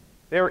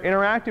 They're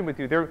interacting with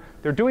you.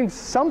 They're doing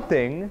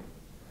something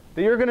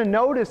that you're going to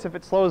notice if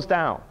it slows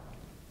down.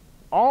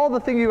 All the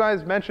things you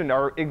guys mentioned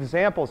are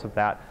examples of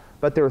that,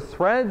 but they're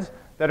threads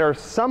that are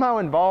somehow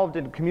involved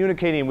in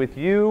communicating with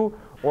you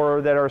or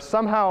that are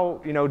somehow,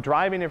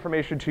 driving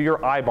information to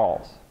your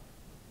eyeballs.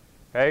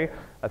 Okay?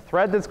 A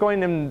thread that's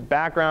going in the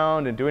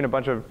background and doing a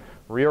bunch of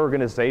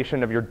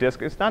reorganization of your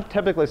disk, it's not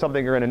typically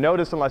something you're going to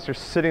notice unless you're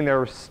sitting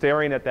there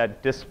staring at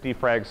that disk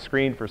defrag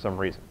screen for some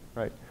reason,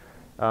 right?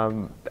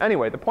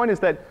 Anyway, the point is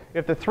that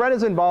if the thread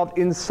is involved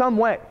in some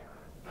way,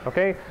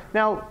 okay?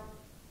 Now,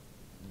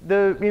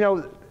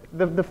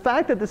 the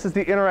fact that this is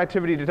the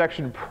interactivity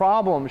detection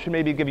problem should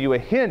maybe give you a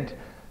hint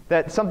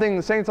that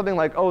saying something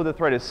like, oh, the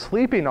thread is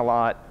sleeping a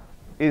lot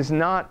is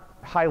not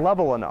high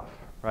level enough,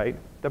 right?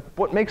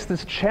 What makes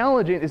this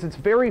challenging is it's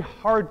very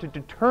hard to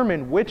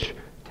determine which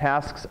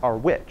tasks are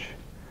which.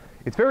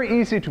 It's very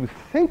easy to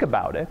think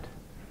about it.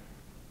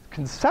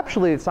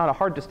 Conceptually, it's not a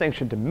hard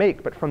distinction to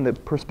make, but from the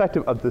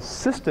perspective of the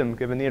system,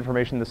 given the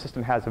information the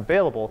system has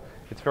available,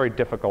 it's very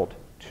difficult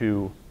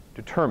to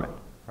determine,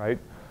 right?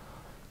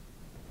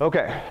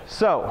 Okay,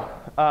 so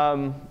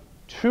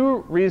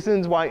two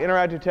reasons why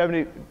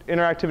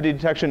interactivity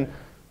detection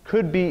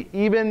could be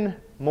even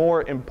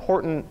more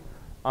important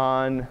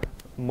on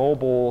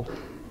mobile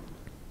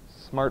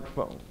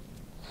smartphones.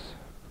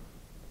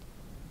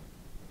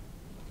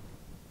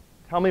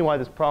 Tell me why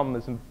this problem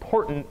is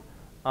important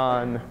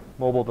on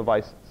mobile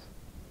devices.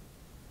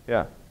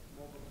 Yeah?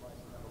 Mobile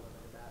devices have a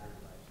limited battery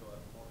life, so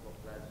if multiple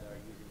threads are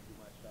using too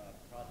much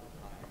process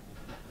time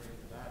to drain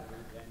the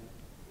battery, then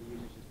the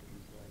user system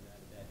is going to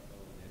dead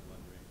code and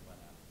wondering what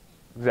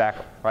happened.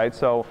 Exactly, right?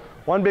 So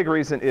one big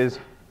reason is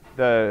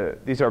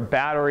these are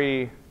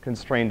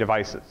battery-constrained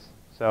devices.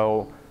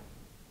 So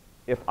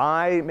if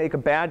I make a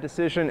bad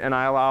decision and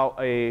I allow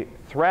a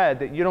thread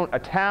that you don't, a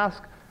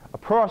task, a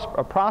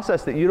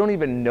process that you don't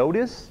even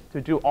notice to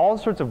do all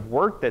sorts of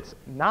work that's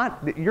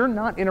not, that you're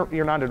not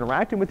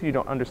interacting with, you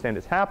don't understand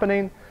is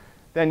happening,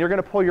 then you're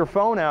going to pull your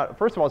phone out.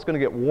 First of all, it's going to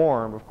get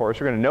warm, of course.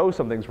 You're going to know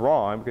something's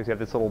wrong because you have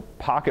this little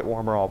pocket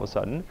warmer all of a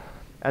sudden.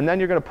 And then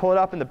you're going to pull it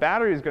up and the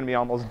battery is going to be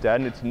almost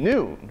dead and it's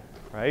noon,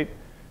 right?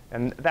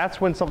 And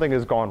that's when something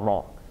has gone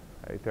wrong.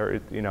 Right?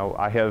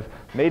 I have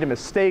made a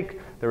mistake.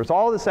 There was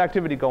all this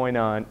activity going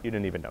on. You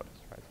didn't even notice.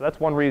 Right? So that's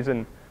one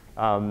reason.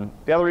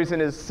 The other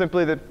reason is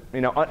simply that,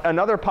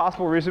 another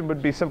possible reason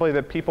would be simply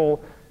that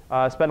people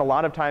spend a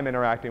lot of time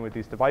interacting with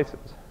these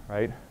devices,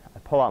 right? I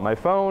pull out my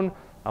phone,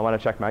 I want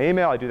to check my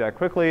email, I do that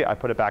quickly, I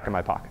put it back in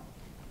my pocket,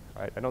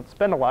 right? I don't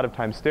spend a lot of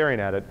time staring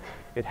at it.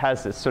 It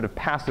has this sort of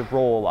passive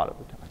role a lot of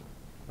the time,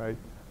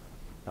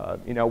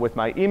 right? With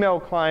my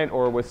email client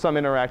or with some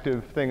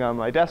interactive thing on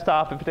my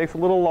desktop, if it takes a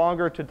little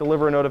longer to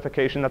deliver a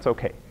notification, that's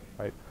okay,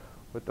 right?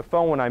 With the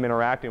phone, when I'm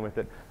interacting with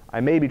it,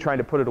 I may be trying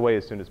to put it away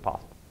as soon as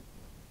possible.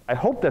 I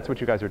hope that's what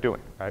you guys are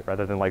doing, right?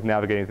 Rather than like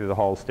navigating through the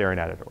halls staring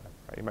at it or whatever,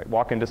 right? You might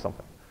walk into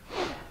something.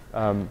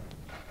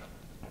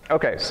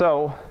 Okay,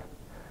 so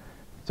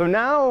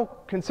now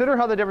consider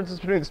how the differences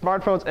between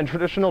smartphones and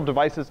traditional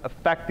devices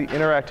affect the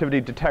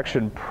interactivity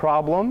detection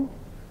problem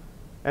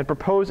and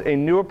propose a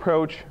new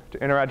approach to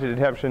interactive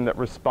detection that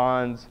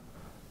responds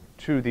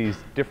to these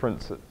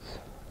differences.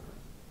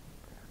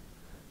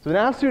 So it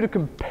asks you to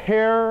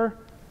compare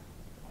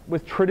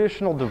with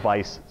traditional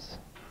devices.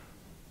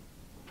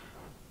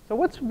 So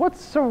what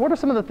are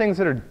some of the things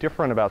that are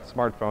different about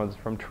smartphones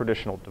from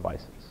traditional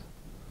devices,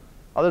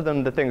 other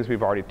than the things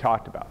we've already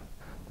talked about?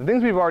 The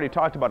things we've already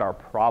talked about are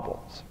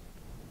problems,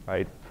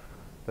 right?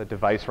 The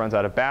device runs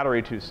out of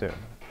battery too soon.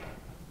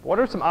 What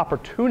are some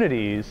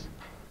opportunities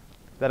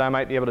that I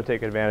might be able to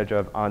take advantage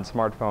of on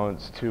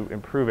smartphones to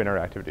improve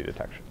interactivity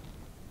detection?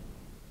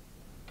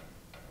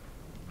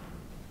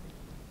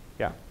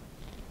 Yeah?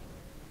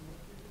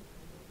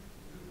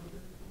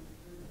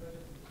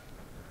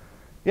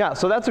 Yeah,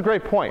 so that's a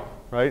great point,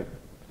 right?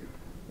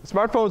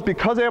 Smartphones,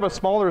 because they have a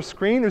smaller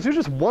screen, there's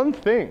usually just one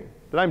thing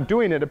that I'm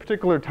doing at a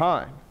particular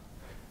time.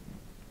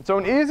 So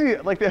an easy,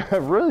 like a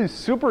really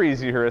super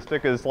easy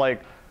heuristic is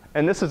like,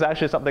 and this is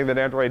actually something that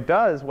Android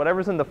does,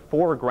 whatever's in the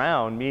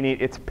foreground, meaning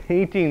it's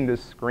painting the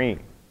screen,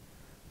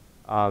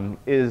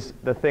 is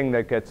the thing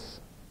that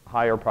gets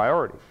higher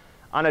priority.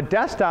 On a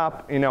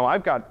desktop,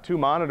 I've got two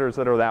monitors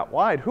that are that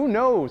wide. Who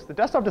knows? The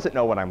desktop doesn't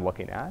know what I'm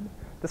looking at.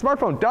 The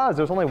smartphone does.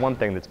 There's only one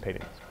thing that's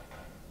painting the screen.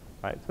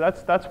 Right?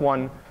 So that's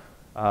one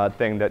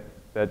thing that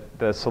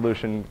the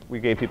solution we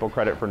gave people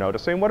credit for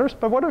noticing.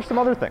 But what are some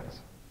other things?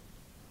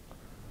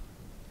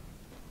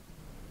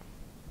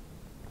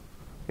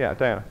 Yeah,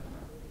 Diana.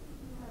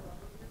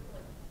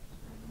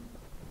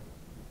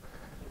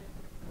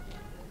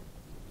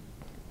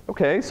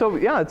 Okay, so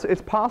yeah,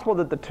 it's possible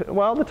that the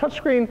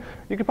touchscreen,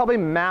 you could probably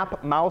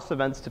map mouse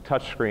events to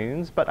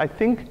touchscreens, but I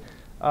think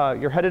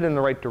you're headed in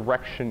the right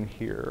direction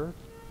here.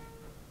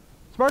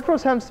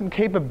 Smartphones have some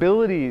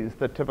capabilities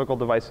that typical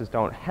devices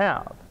don't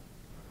have.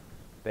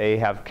 They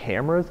have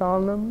cameras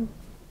on them,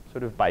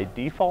 sort of by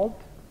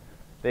default.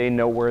 They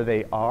know where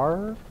they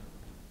are.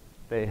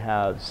 They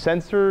have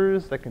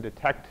sensors that can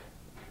detect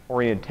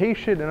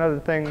orientation and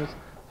other things.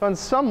 So on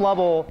some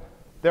level,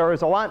 there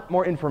is a lot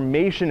more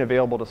information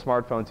available to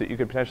smartphones that you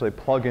could potentially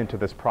plug into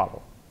this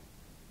problem.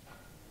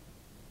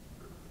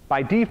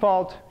 By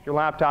default, your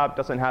laptop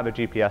doesn't have a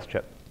GPS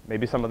chip.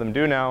 Maybe some of them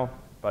do now,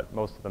 but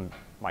most of them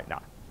might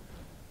not.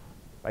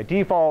 By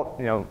default,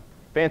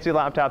 fancy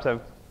laptops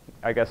have,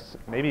 I guess,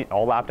 maybe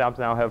all laptops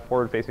now have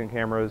forward-facing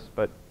cameras,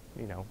 but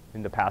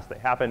in the past they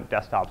haven't.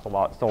 Desktops,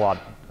 still a lot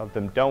of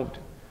them don't.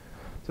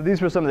 So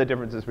these were some of the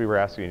differences we were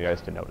asking you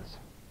guys to notice.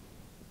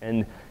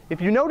 And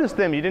if you noticed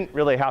them, you didn't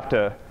really have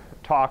to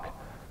talk.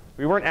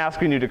 We weren't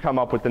asking you to come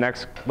up with the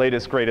next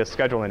latest, greatest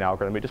scheduling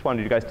algorithm. We just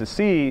wanted you guys to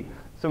see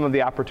some of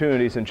the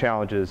opportunities and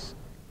challenges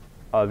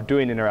of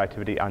doing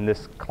interactivity on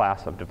this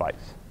class of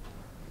device.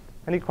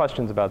 Any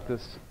questions about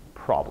this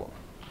problem?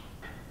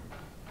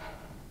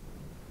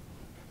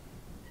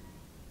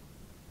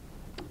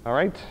 All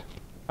right.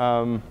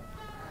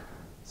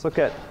 Let's look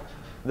at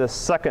the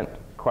second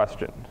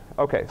question.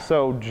 OK,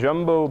 so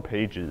jumbo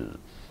pages.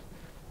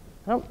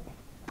 Well,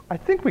 I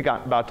think we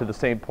got about to the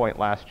same point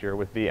last year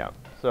with VM.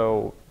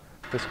 So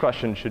this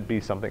question should be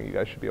something you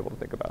guys should be able to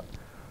think about.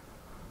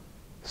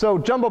 So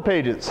jumbo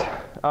pages.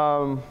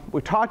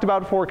 We talked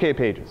about 4K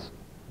pages.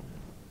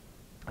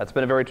 That's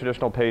been a very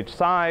traditional page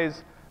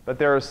size. But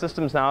there are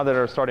systems now that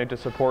are starting to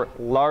support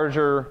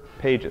larger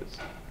pages.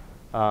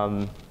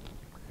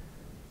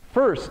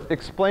 First,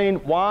 explain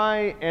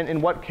why and in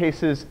what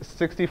cases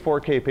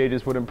 64K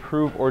pages would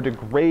improve or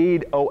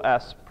degrade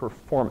OS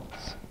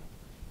performance.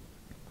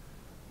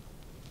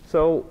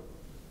 So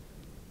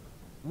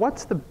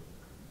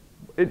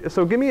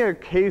so give me a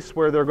case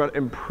where they're going to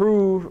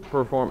improve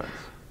performance.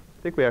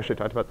 I think we actually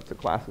talked about this in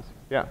classes.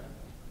 Yeah.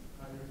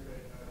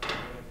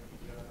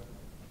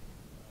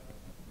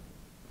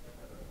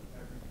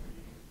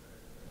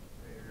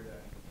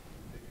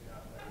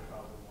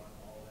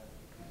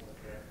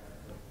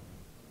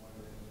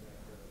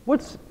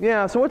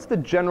 So what's the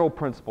general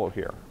principle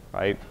here,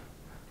 right?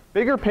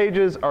 Bigger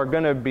pages are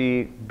going to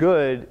be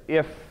good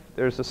if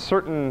there's a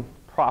certain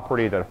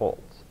property that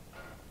holds.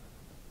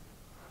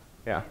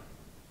 Yeah.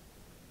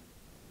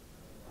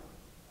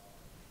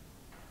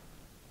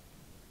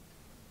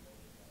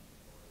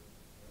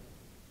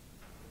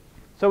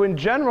 So in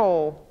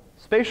general,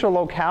 spatial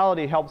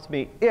locality helps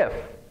me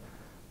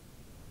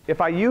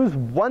if I use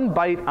 1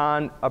 byte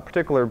on a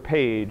particular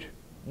page,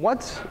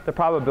 what's the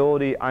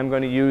probability I'm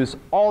going to use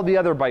all the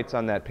other bytes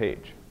on that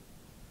page?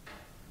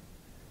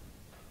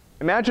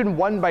 Imagine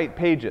 1 byte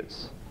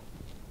pages.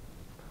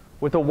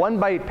 With a 1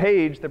 byte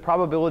page, the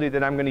probability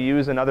that I'm going to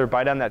use another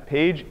byte on that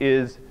page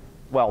is,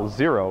 well,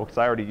 0, because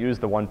I already used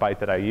the 1 byte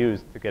that I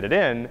used to get it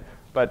in,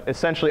 but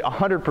essentially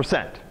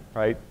 100%,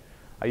 right?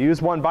 I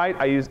use 1 byte,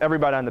 I use every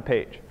byte on the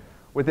page.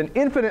 With an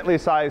infinitely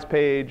sized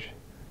page,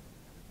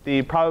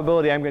 the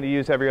probability I'm going to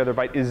use every other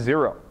byte is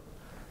 0.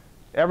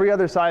 Every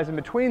other size in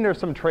between, there's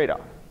some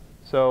trade-off.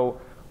 So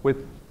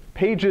with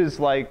pages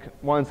like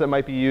ones that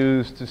might be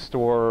used to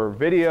store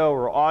video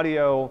or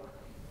audio,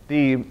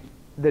 the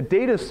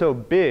data is so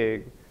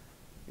big,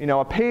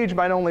 a page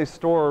might only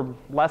store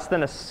less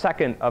than a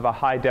second of a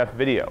high-def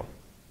video.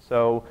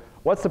 So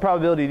what's the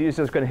probability the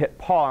user is going to hit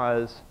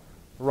pause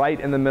right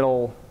in the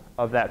middle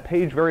of that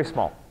page? Very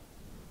small.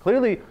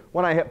 Clearly,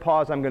 when I hit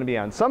pause, I'm going to be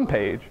on some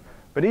page.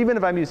 But even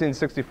if I'm using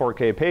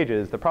 64K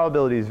pages, the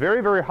probability is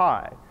very, very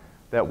high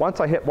that once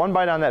I hit 1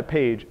 byte on that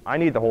page, I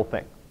need the whole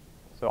thing.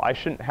 So I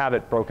shouldn't have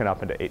it broken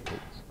up into 8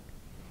 pages.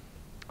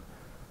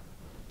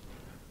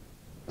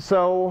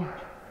 So,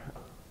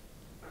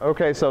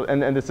 OK, so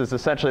and this is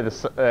essentially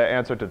the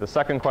answer to the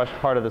second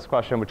part of this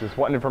question, which is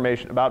what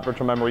information about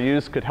virtual memory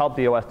use could help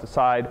the OS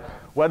decide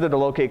whether to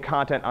locate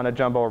content on a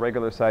jumbo or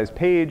regular sized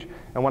page.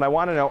 And what I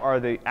want to know are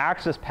the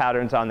axis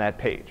patterns on that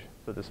page,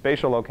 so the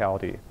spatial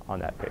locality on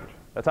that page.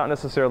 That's not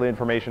necessarily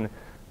information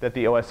that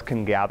the OS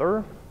can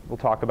gather. We'll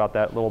talk about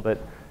that a little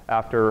bit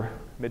after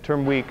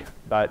midterm week,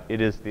 but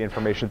it is the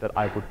information that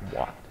I would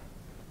want.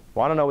 I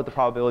want to know what the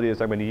probability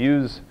is I'm going to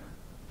use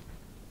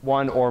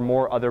 1 or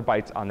more other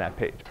bytes on that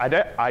page.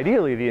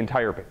 Ideally, the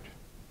entire page.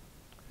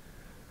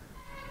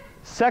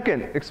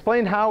 Second,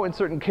 explain how in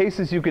certain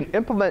cases you can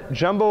implement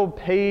jumbo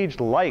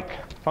page-like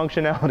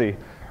functionality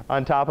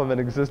on top of an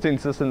existing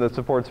system that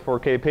supports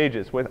 4K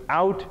pages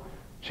without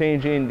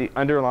changing the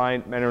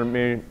underlying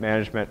memory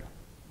management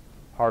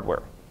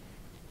hardware.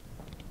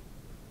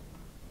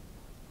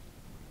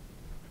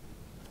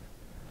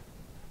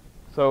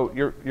 So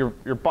you're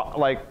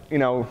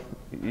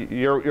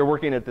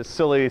working at this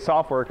silly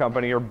software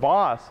company. Your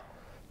boss,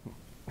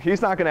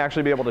 he's not going to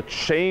actually be able to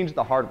change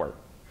the hardware,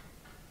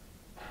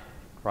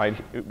 right?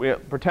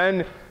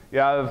 Pretend you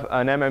have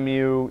an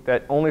MMU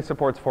that only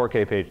supports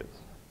 4K pages.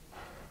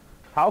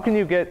 How can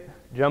you get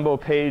jumbo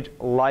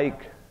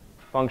page-like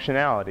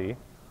functionality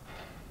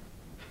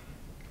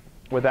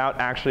without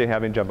actually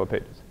having jumbo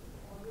pages?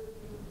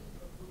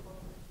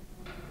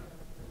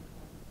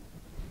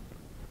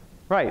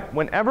 Right,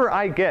 whenever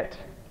I get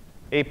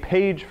a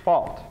page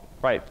fault,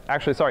 right,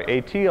 actually, sorry,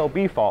 a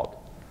TLB fault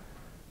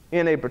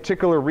in a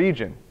particular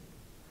region,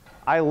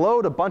 I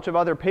load a bunch of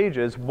other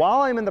pages.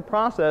 While I'm in the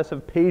process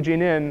of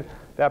paging in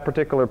that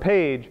particular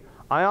page,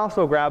 I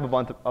also grab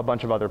a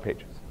bunch of other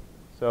pages.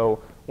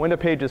 So when a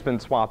page has been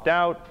swapped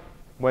out,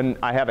 when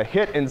I have a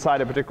hit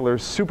inside a particular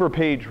super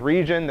page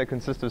region that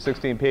consists of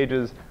 16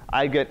 pages,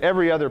 I get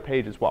every other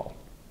page as well.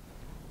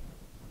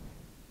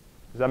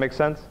 Does that make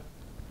sense?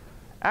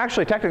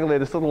 Actually, technically,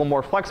 this is a little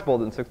more flexible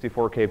than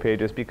 64K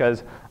pages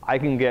because I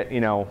can get,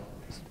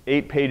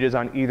 8 pages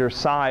on either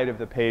side of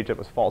the page that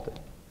was faulted.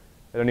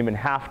 I don't even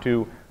have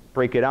to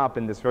break it up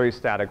in this very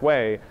static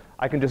way.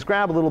 I can just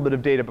grab a little bit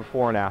of data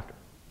before and after.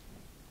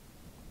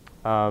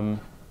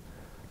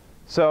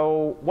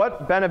 So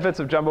what benefits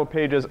of jumbo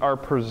pages are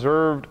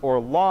preserved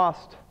or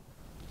lost?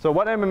 So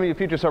what MMU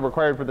features are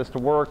required for this to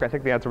work? I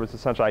think the answer was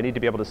essentially I need to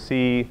be able to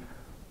see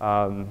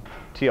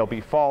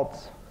TLB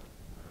faults.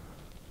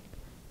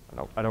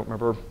 I don't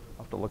remember. I'll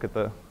have to look at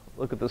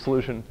the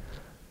solution.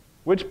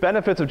 Which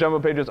benefits of jumbo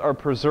pages are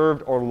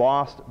preserved or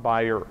lost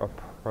by your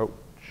approach?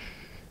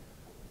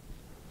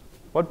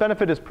 What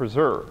benefit is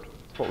preserved?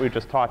 That's what we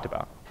just talked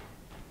about.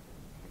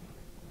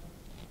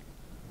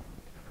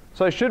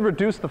 So I should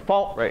reduce the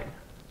fault rate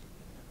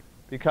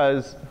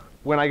because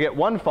when I get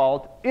one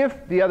fault,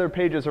 if the other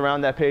pages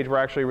around that page were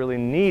actually really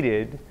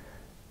needed,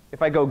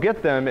 if I go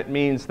get them, it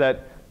means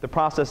that the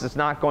process is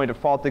not going to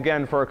fault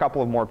again for a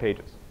couple of more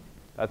pages.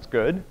 That's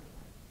good.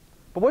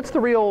 But what's the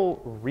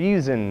real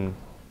reason,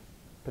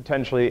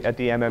 potentially at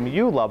the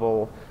MMU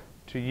level,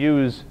 to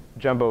use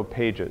jumbo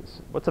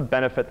pages? What's a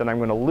benefit that I'm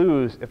going to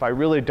lose if I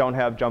really don't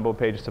have jumbo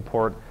page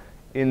support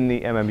in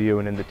the MMU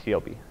and in the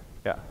TLB?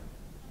 Yeah.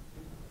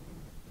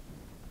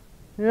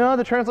 Yeah,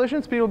 the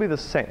translation speed will be the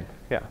same.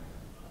 Yeah.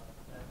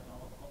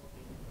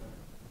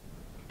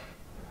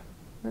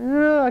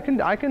 Yeah,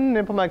 I can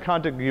implement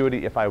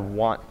contiguity if I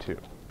want to.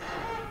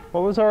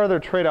 What was our other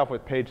trade-off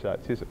with page size?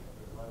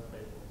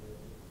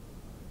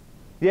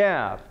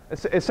 Yeah,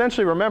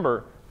 essentially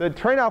remember, the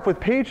trade-off with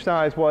page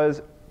size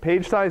was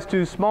page size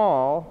too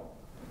small,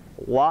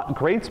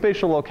 great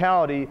spatial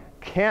locality,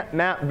 can't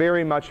map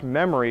very much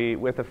memory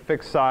with a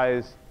fixed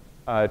size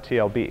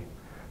TLB.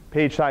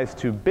 Page size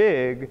too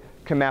big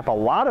can map a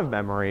lot of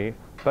memory,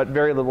 but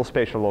very little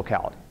spatial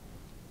locality.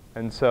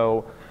 And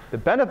so the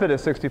benefit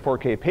of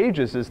 64K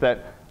pages is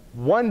that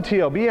one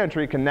TLB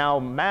entry can now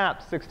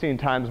map 16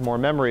 times more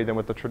memory than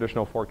with the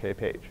traditional 4K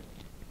page.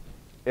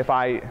 If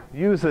I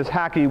use this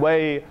hacky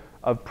way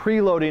of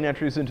preloading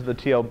entries into the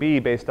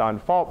TLB based on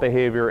fault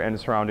behavior and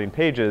surrounding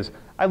pages,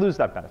 I lose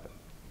that benefit.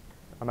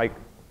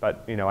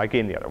 But I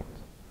gain the other ones.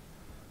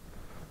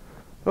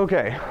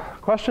 OK,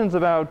 questions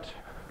about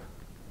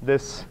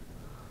this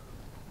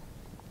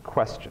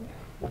question?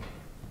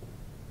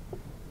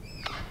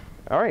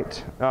 All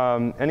right,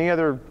 any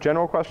other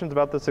general questions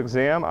about this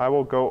exam? I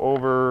will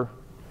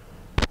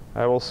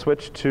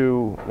switch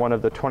to one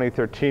of the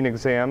 2013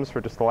 exams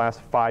for just the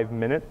last 5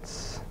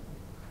 minutes.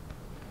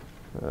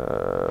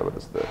 What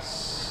is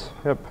this?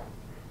 Yep.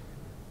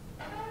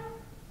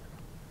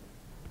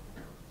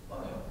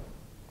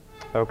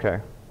 OK.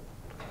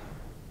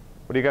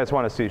 What do you guys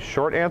want to see?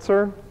 Short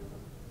answer?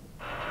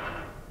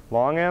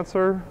 Long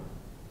answer?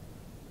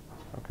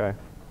 OK.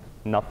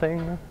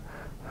 Nothing?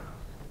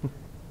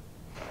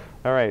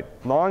 All right,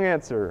 long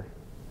answer.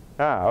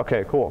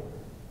 OK, cool.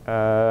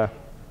 So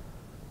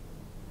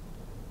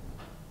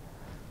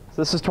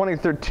this is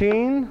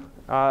 2013.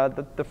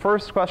 The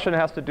first question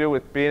has to do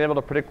with being able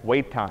to predict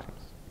wait times.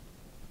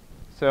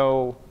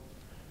 So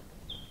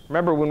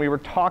remember, when we were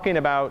talking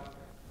about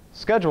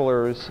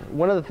schedulers,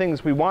 one of the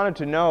things we wanted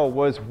to know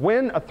was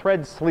when a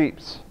thread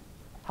sleeps,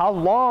 how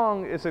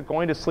long is it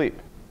going to sleep?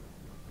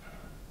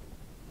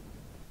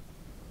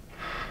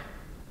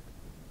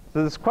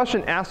 So this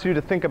question asks you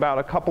to think about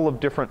a couple of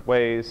different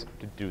ways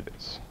to do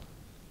this.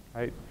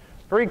 Right?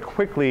 Very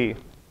quickly,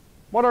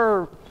 what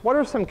are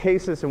some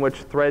cases in which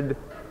thread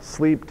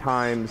sleep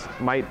times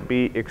might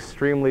be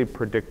extremely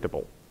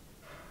predictable?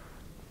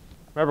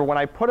 Remember, when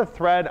I put a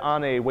thread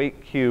on a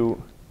wait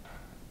queue,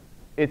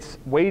 it's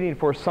waiting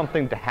for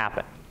something to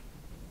happen.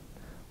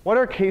 What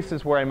are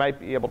cases where I might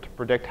be able to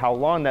predict how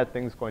long that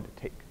thing's going to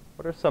take?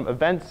 What are some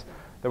events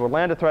that will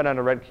land a thread on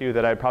a red queue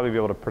that I'd probably be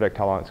able to predict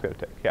how long it's going to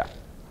take? Yeah.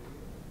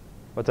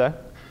 What's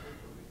that?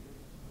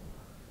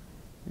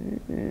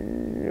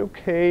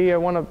 OK, I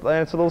want to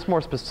answer a little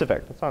more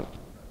specific. That's not.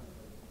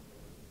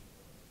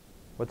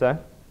 What's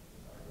that?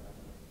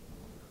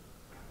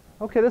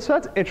 OK, that's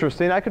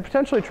interesting. I could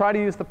potentially try to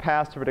use the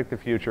past to predict the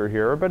future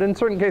here. But in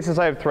certain cases,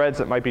 I have threads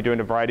that might be doing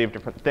a variety of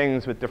different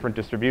things with different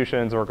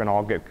distributions or can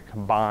all get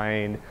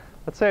combined.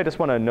 Let's say I just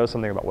want to know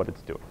something about what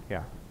it's doing.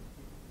 Yeah.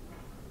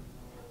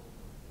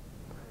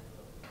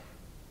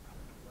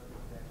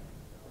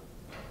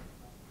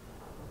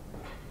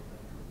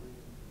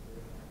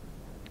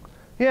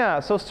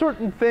 Yeah, so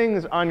certain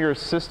things on your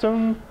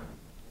system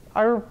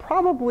are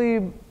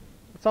probably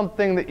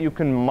something that you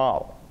can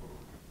model.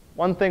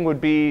 One thing would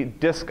be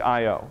disk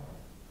I/O.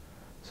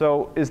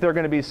 So is there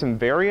going to be some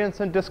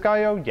variance in disk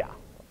I/O? Yeah,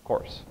 of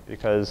course,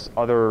 because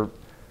other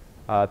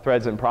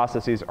threads and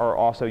processes are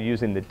also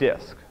using the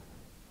disk.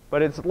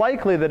 But it's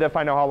likely that if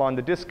I know how long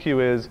the disk queue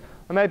is,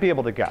 I might be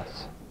able to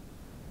guess.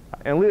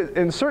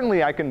 And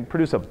certainly I can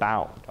produce a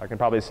bound. I can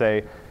probably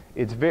say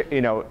it's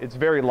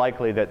very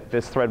likely that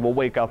this thread will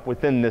wake up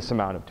within this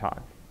amount of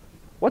time.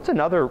 What's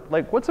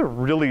a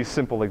really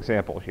simple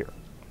example here?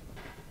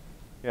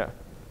 Yeah.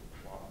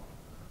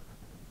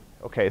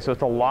 OK, so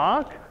it's a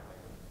lock.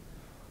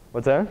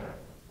 What's that?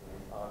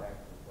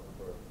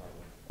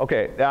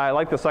 OK, I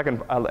like the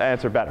second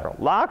answer better.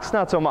 Locks,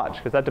 not so much,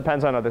 because that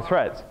depends on other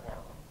threads.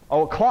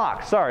 Oh,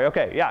 clock, sorry,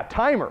 OK, yeah,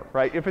 timer,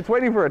 right? If it's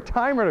waiting for a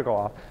timer to go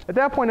off, at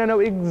that point I know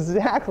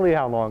exactly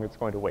how long it's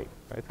going to wait,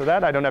 right? So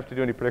that I don't have to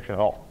do any prediction at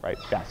all, right?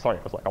 Yeah, sorry,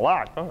 I was like a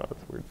lock, oh,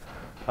 that's weird.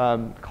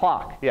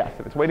 Clock, yes,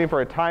 if it's waiting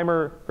for a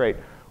timer, great.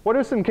 What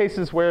are some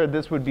cases where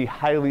this would be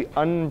highly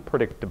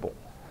unpredictable?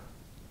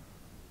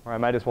 Or I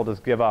might as well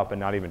just give up and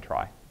not even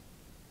try.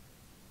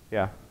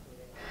 Yeah.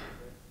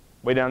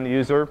 Wait on the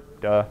user,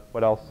 duh,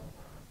 what else?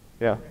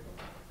 Yeah.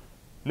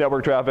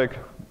 Network traffic,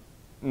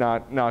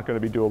 not going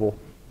to be doable.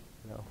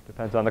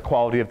 Depends on the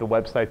quality of the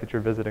website that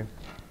you're visiting.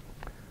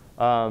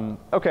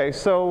 OK,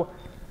 so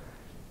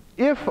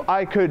if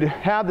I could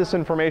have this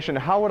information,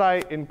 how would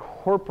I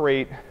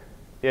incorporate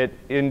it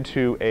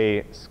into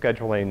a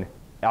scheduling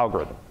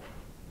algorithm?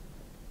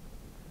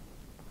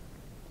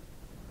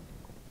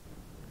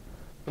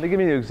 Let me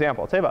give you an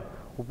example. I'll tell you about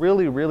a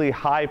really, really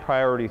high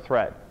priority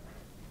thread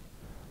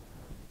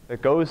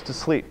that goes to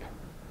sleep.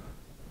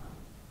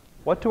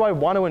 What do I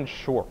want to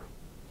ensure?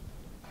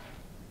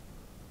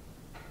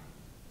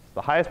 It's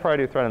the highest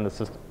priority thread in the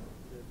system.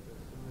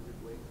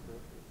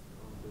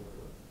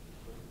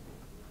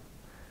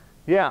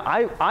 Yeah,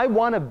 I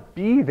want to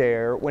be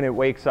there when it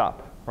wakes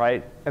up,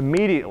 right?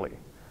 Immediately.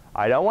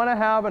 I don't want to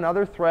have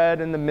another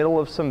thread in the middle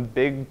of some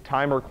big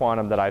timer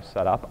quantum that I've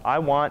set up. I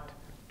want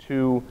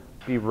to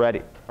be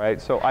ready,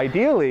 right? So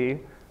ideally,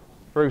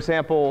 for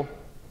example,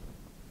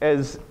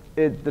 as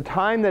the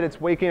time that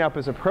it's waking up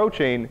is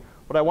approaching,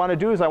 what I want to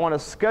do is I want to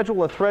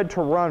schedule a thread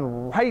to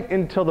run right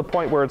until the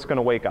point where it's going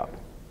to wake up.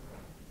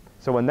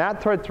 So when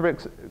that thread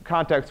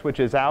context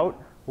switches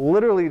out,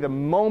 literally the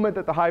moment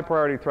that the high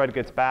priority thread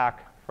gets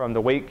back from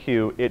the wait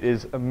queue, it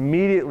is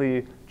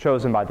immediately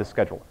chosen by the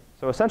scheduler.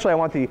 So essentially, I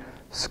want the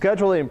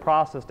scheduling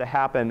process to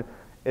happen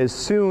as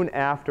soon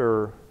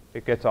after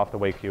it gets off the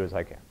wait queue as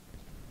I can.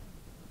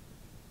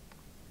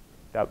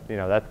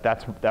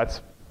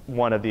 That's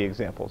one of the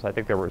examples. I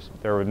think there was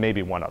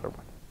maybe one other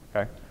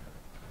one.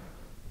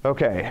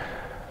 Okay.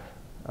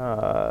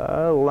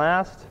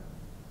 Last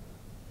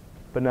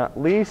but not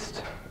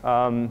least,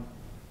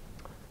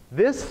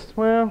 this,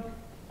 well,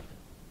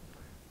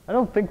 I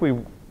don't think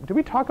did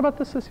we talk about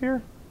this year?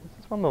 Is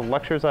this one of the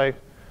lectures I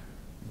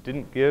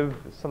didn't give?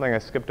 It's something I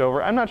skipped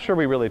over. I'm not sure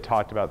we really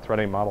talked about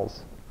threading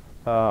models.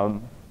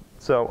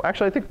 So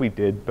actually, I think we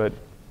did, but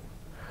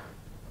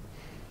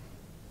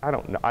I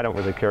don't know. I don't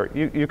really care.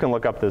 You can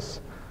look up this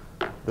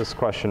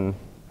question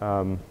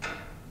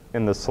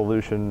in the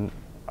solution.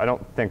 I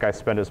don't think I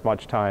spent as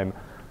much time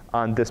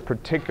on this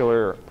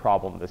particular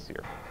problem this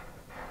year.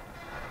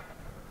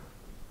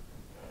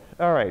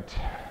 All right,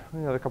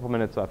 we have a couple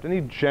minutes left.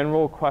 Any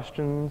general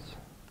questions?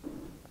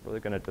 Really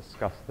going to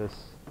discuss this?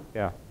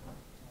 Yeah.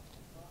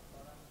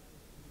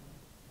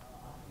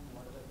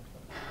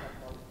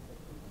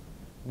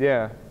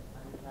 Yeah.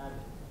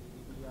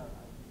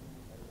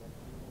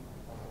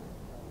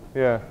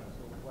 Yeah.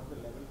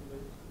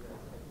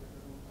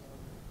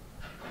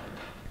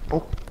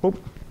 Oh.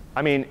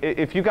 I mean,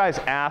 if you guys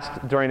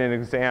asked during an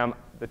exam,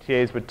 the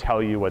TAs would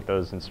tell you what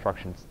those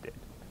instructions did,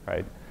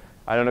 right?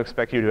 I don't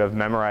expect you to have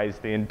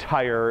memorized the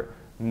entire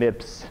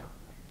MIPS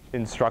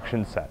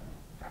instruction set.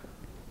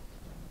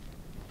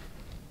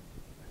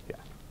 Yeah.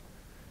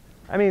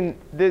 I mean,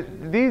 the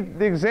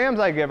exams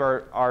I give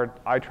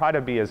I try to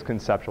be as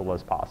conceptual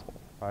as possible,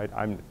 right?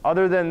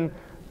 Other than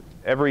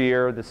every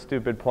year, the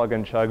stupid plug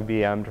and chug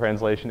VM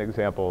translation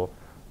example,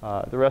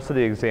 the rest of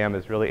the exam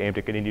is really aimed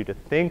at getting you to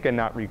think and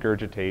not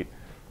regurgitate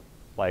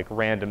like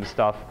random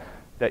stuff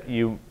that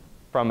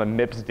from a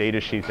MIPS data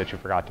sheet that you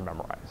forgot to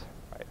memorize,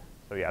 right?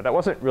 So yeah, that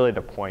wasn't really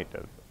the point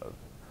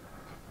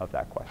of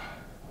that question.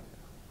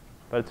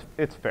 But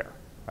it's fair,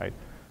 right?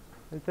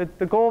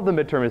 The goal of the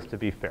midterm is to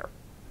be fair.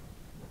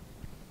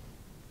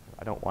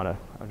 I don't want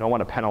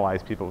to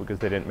penalize people because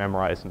they didn't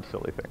memorize some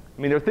silly thing.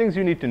 I mean, there are things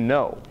you need to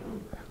know,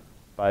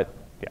 but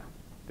yeah,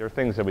 there are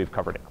things that we've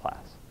covered in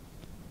class.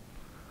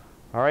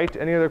 All right,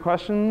 any other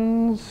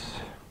questions?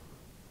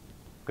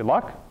 Good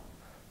luck.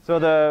 So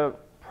the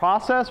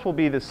process will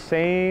be the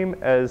same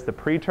as the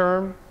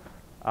preterm.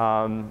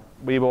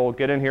 We will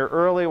get in here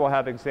early. We'll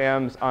have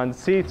exams on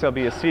seats. There'll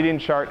be a seating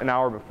chart an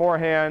hour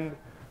beforehand.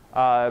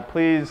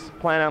 Please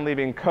plan on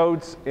leaving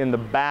coats in the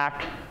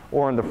back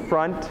or in the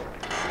front.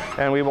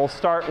 And we will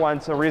start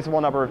once a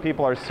reasonable number of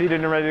people are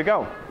seated and ready to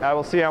go. I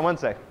will see you on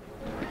Wednesday.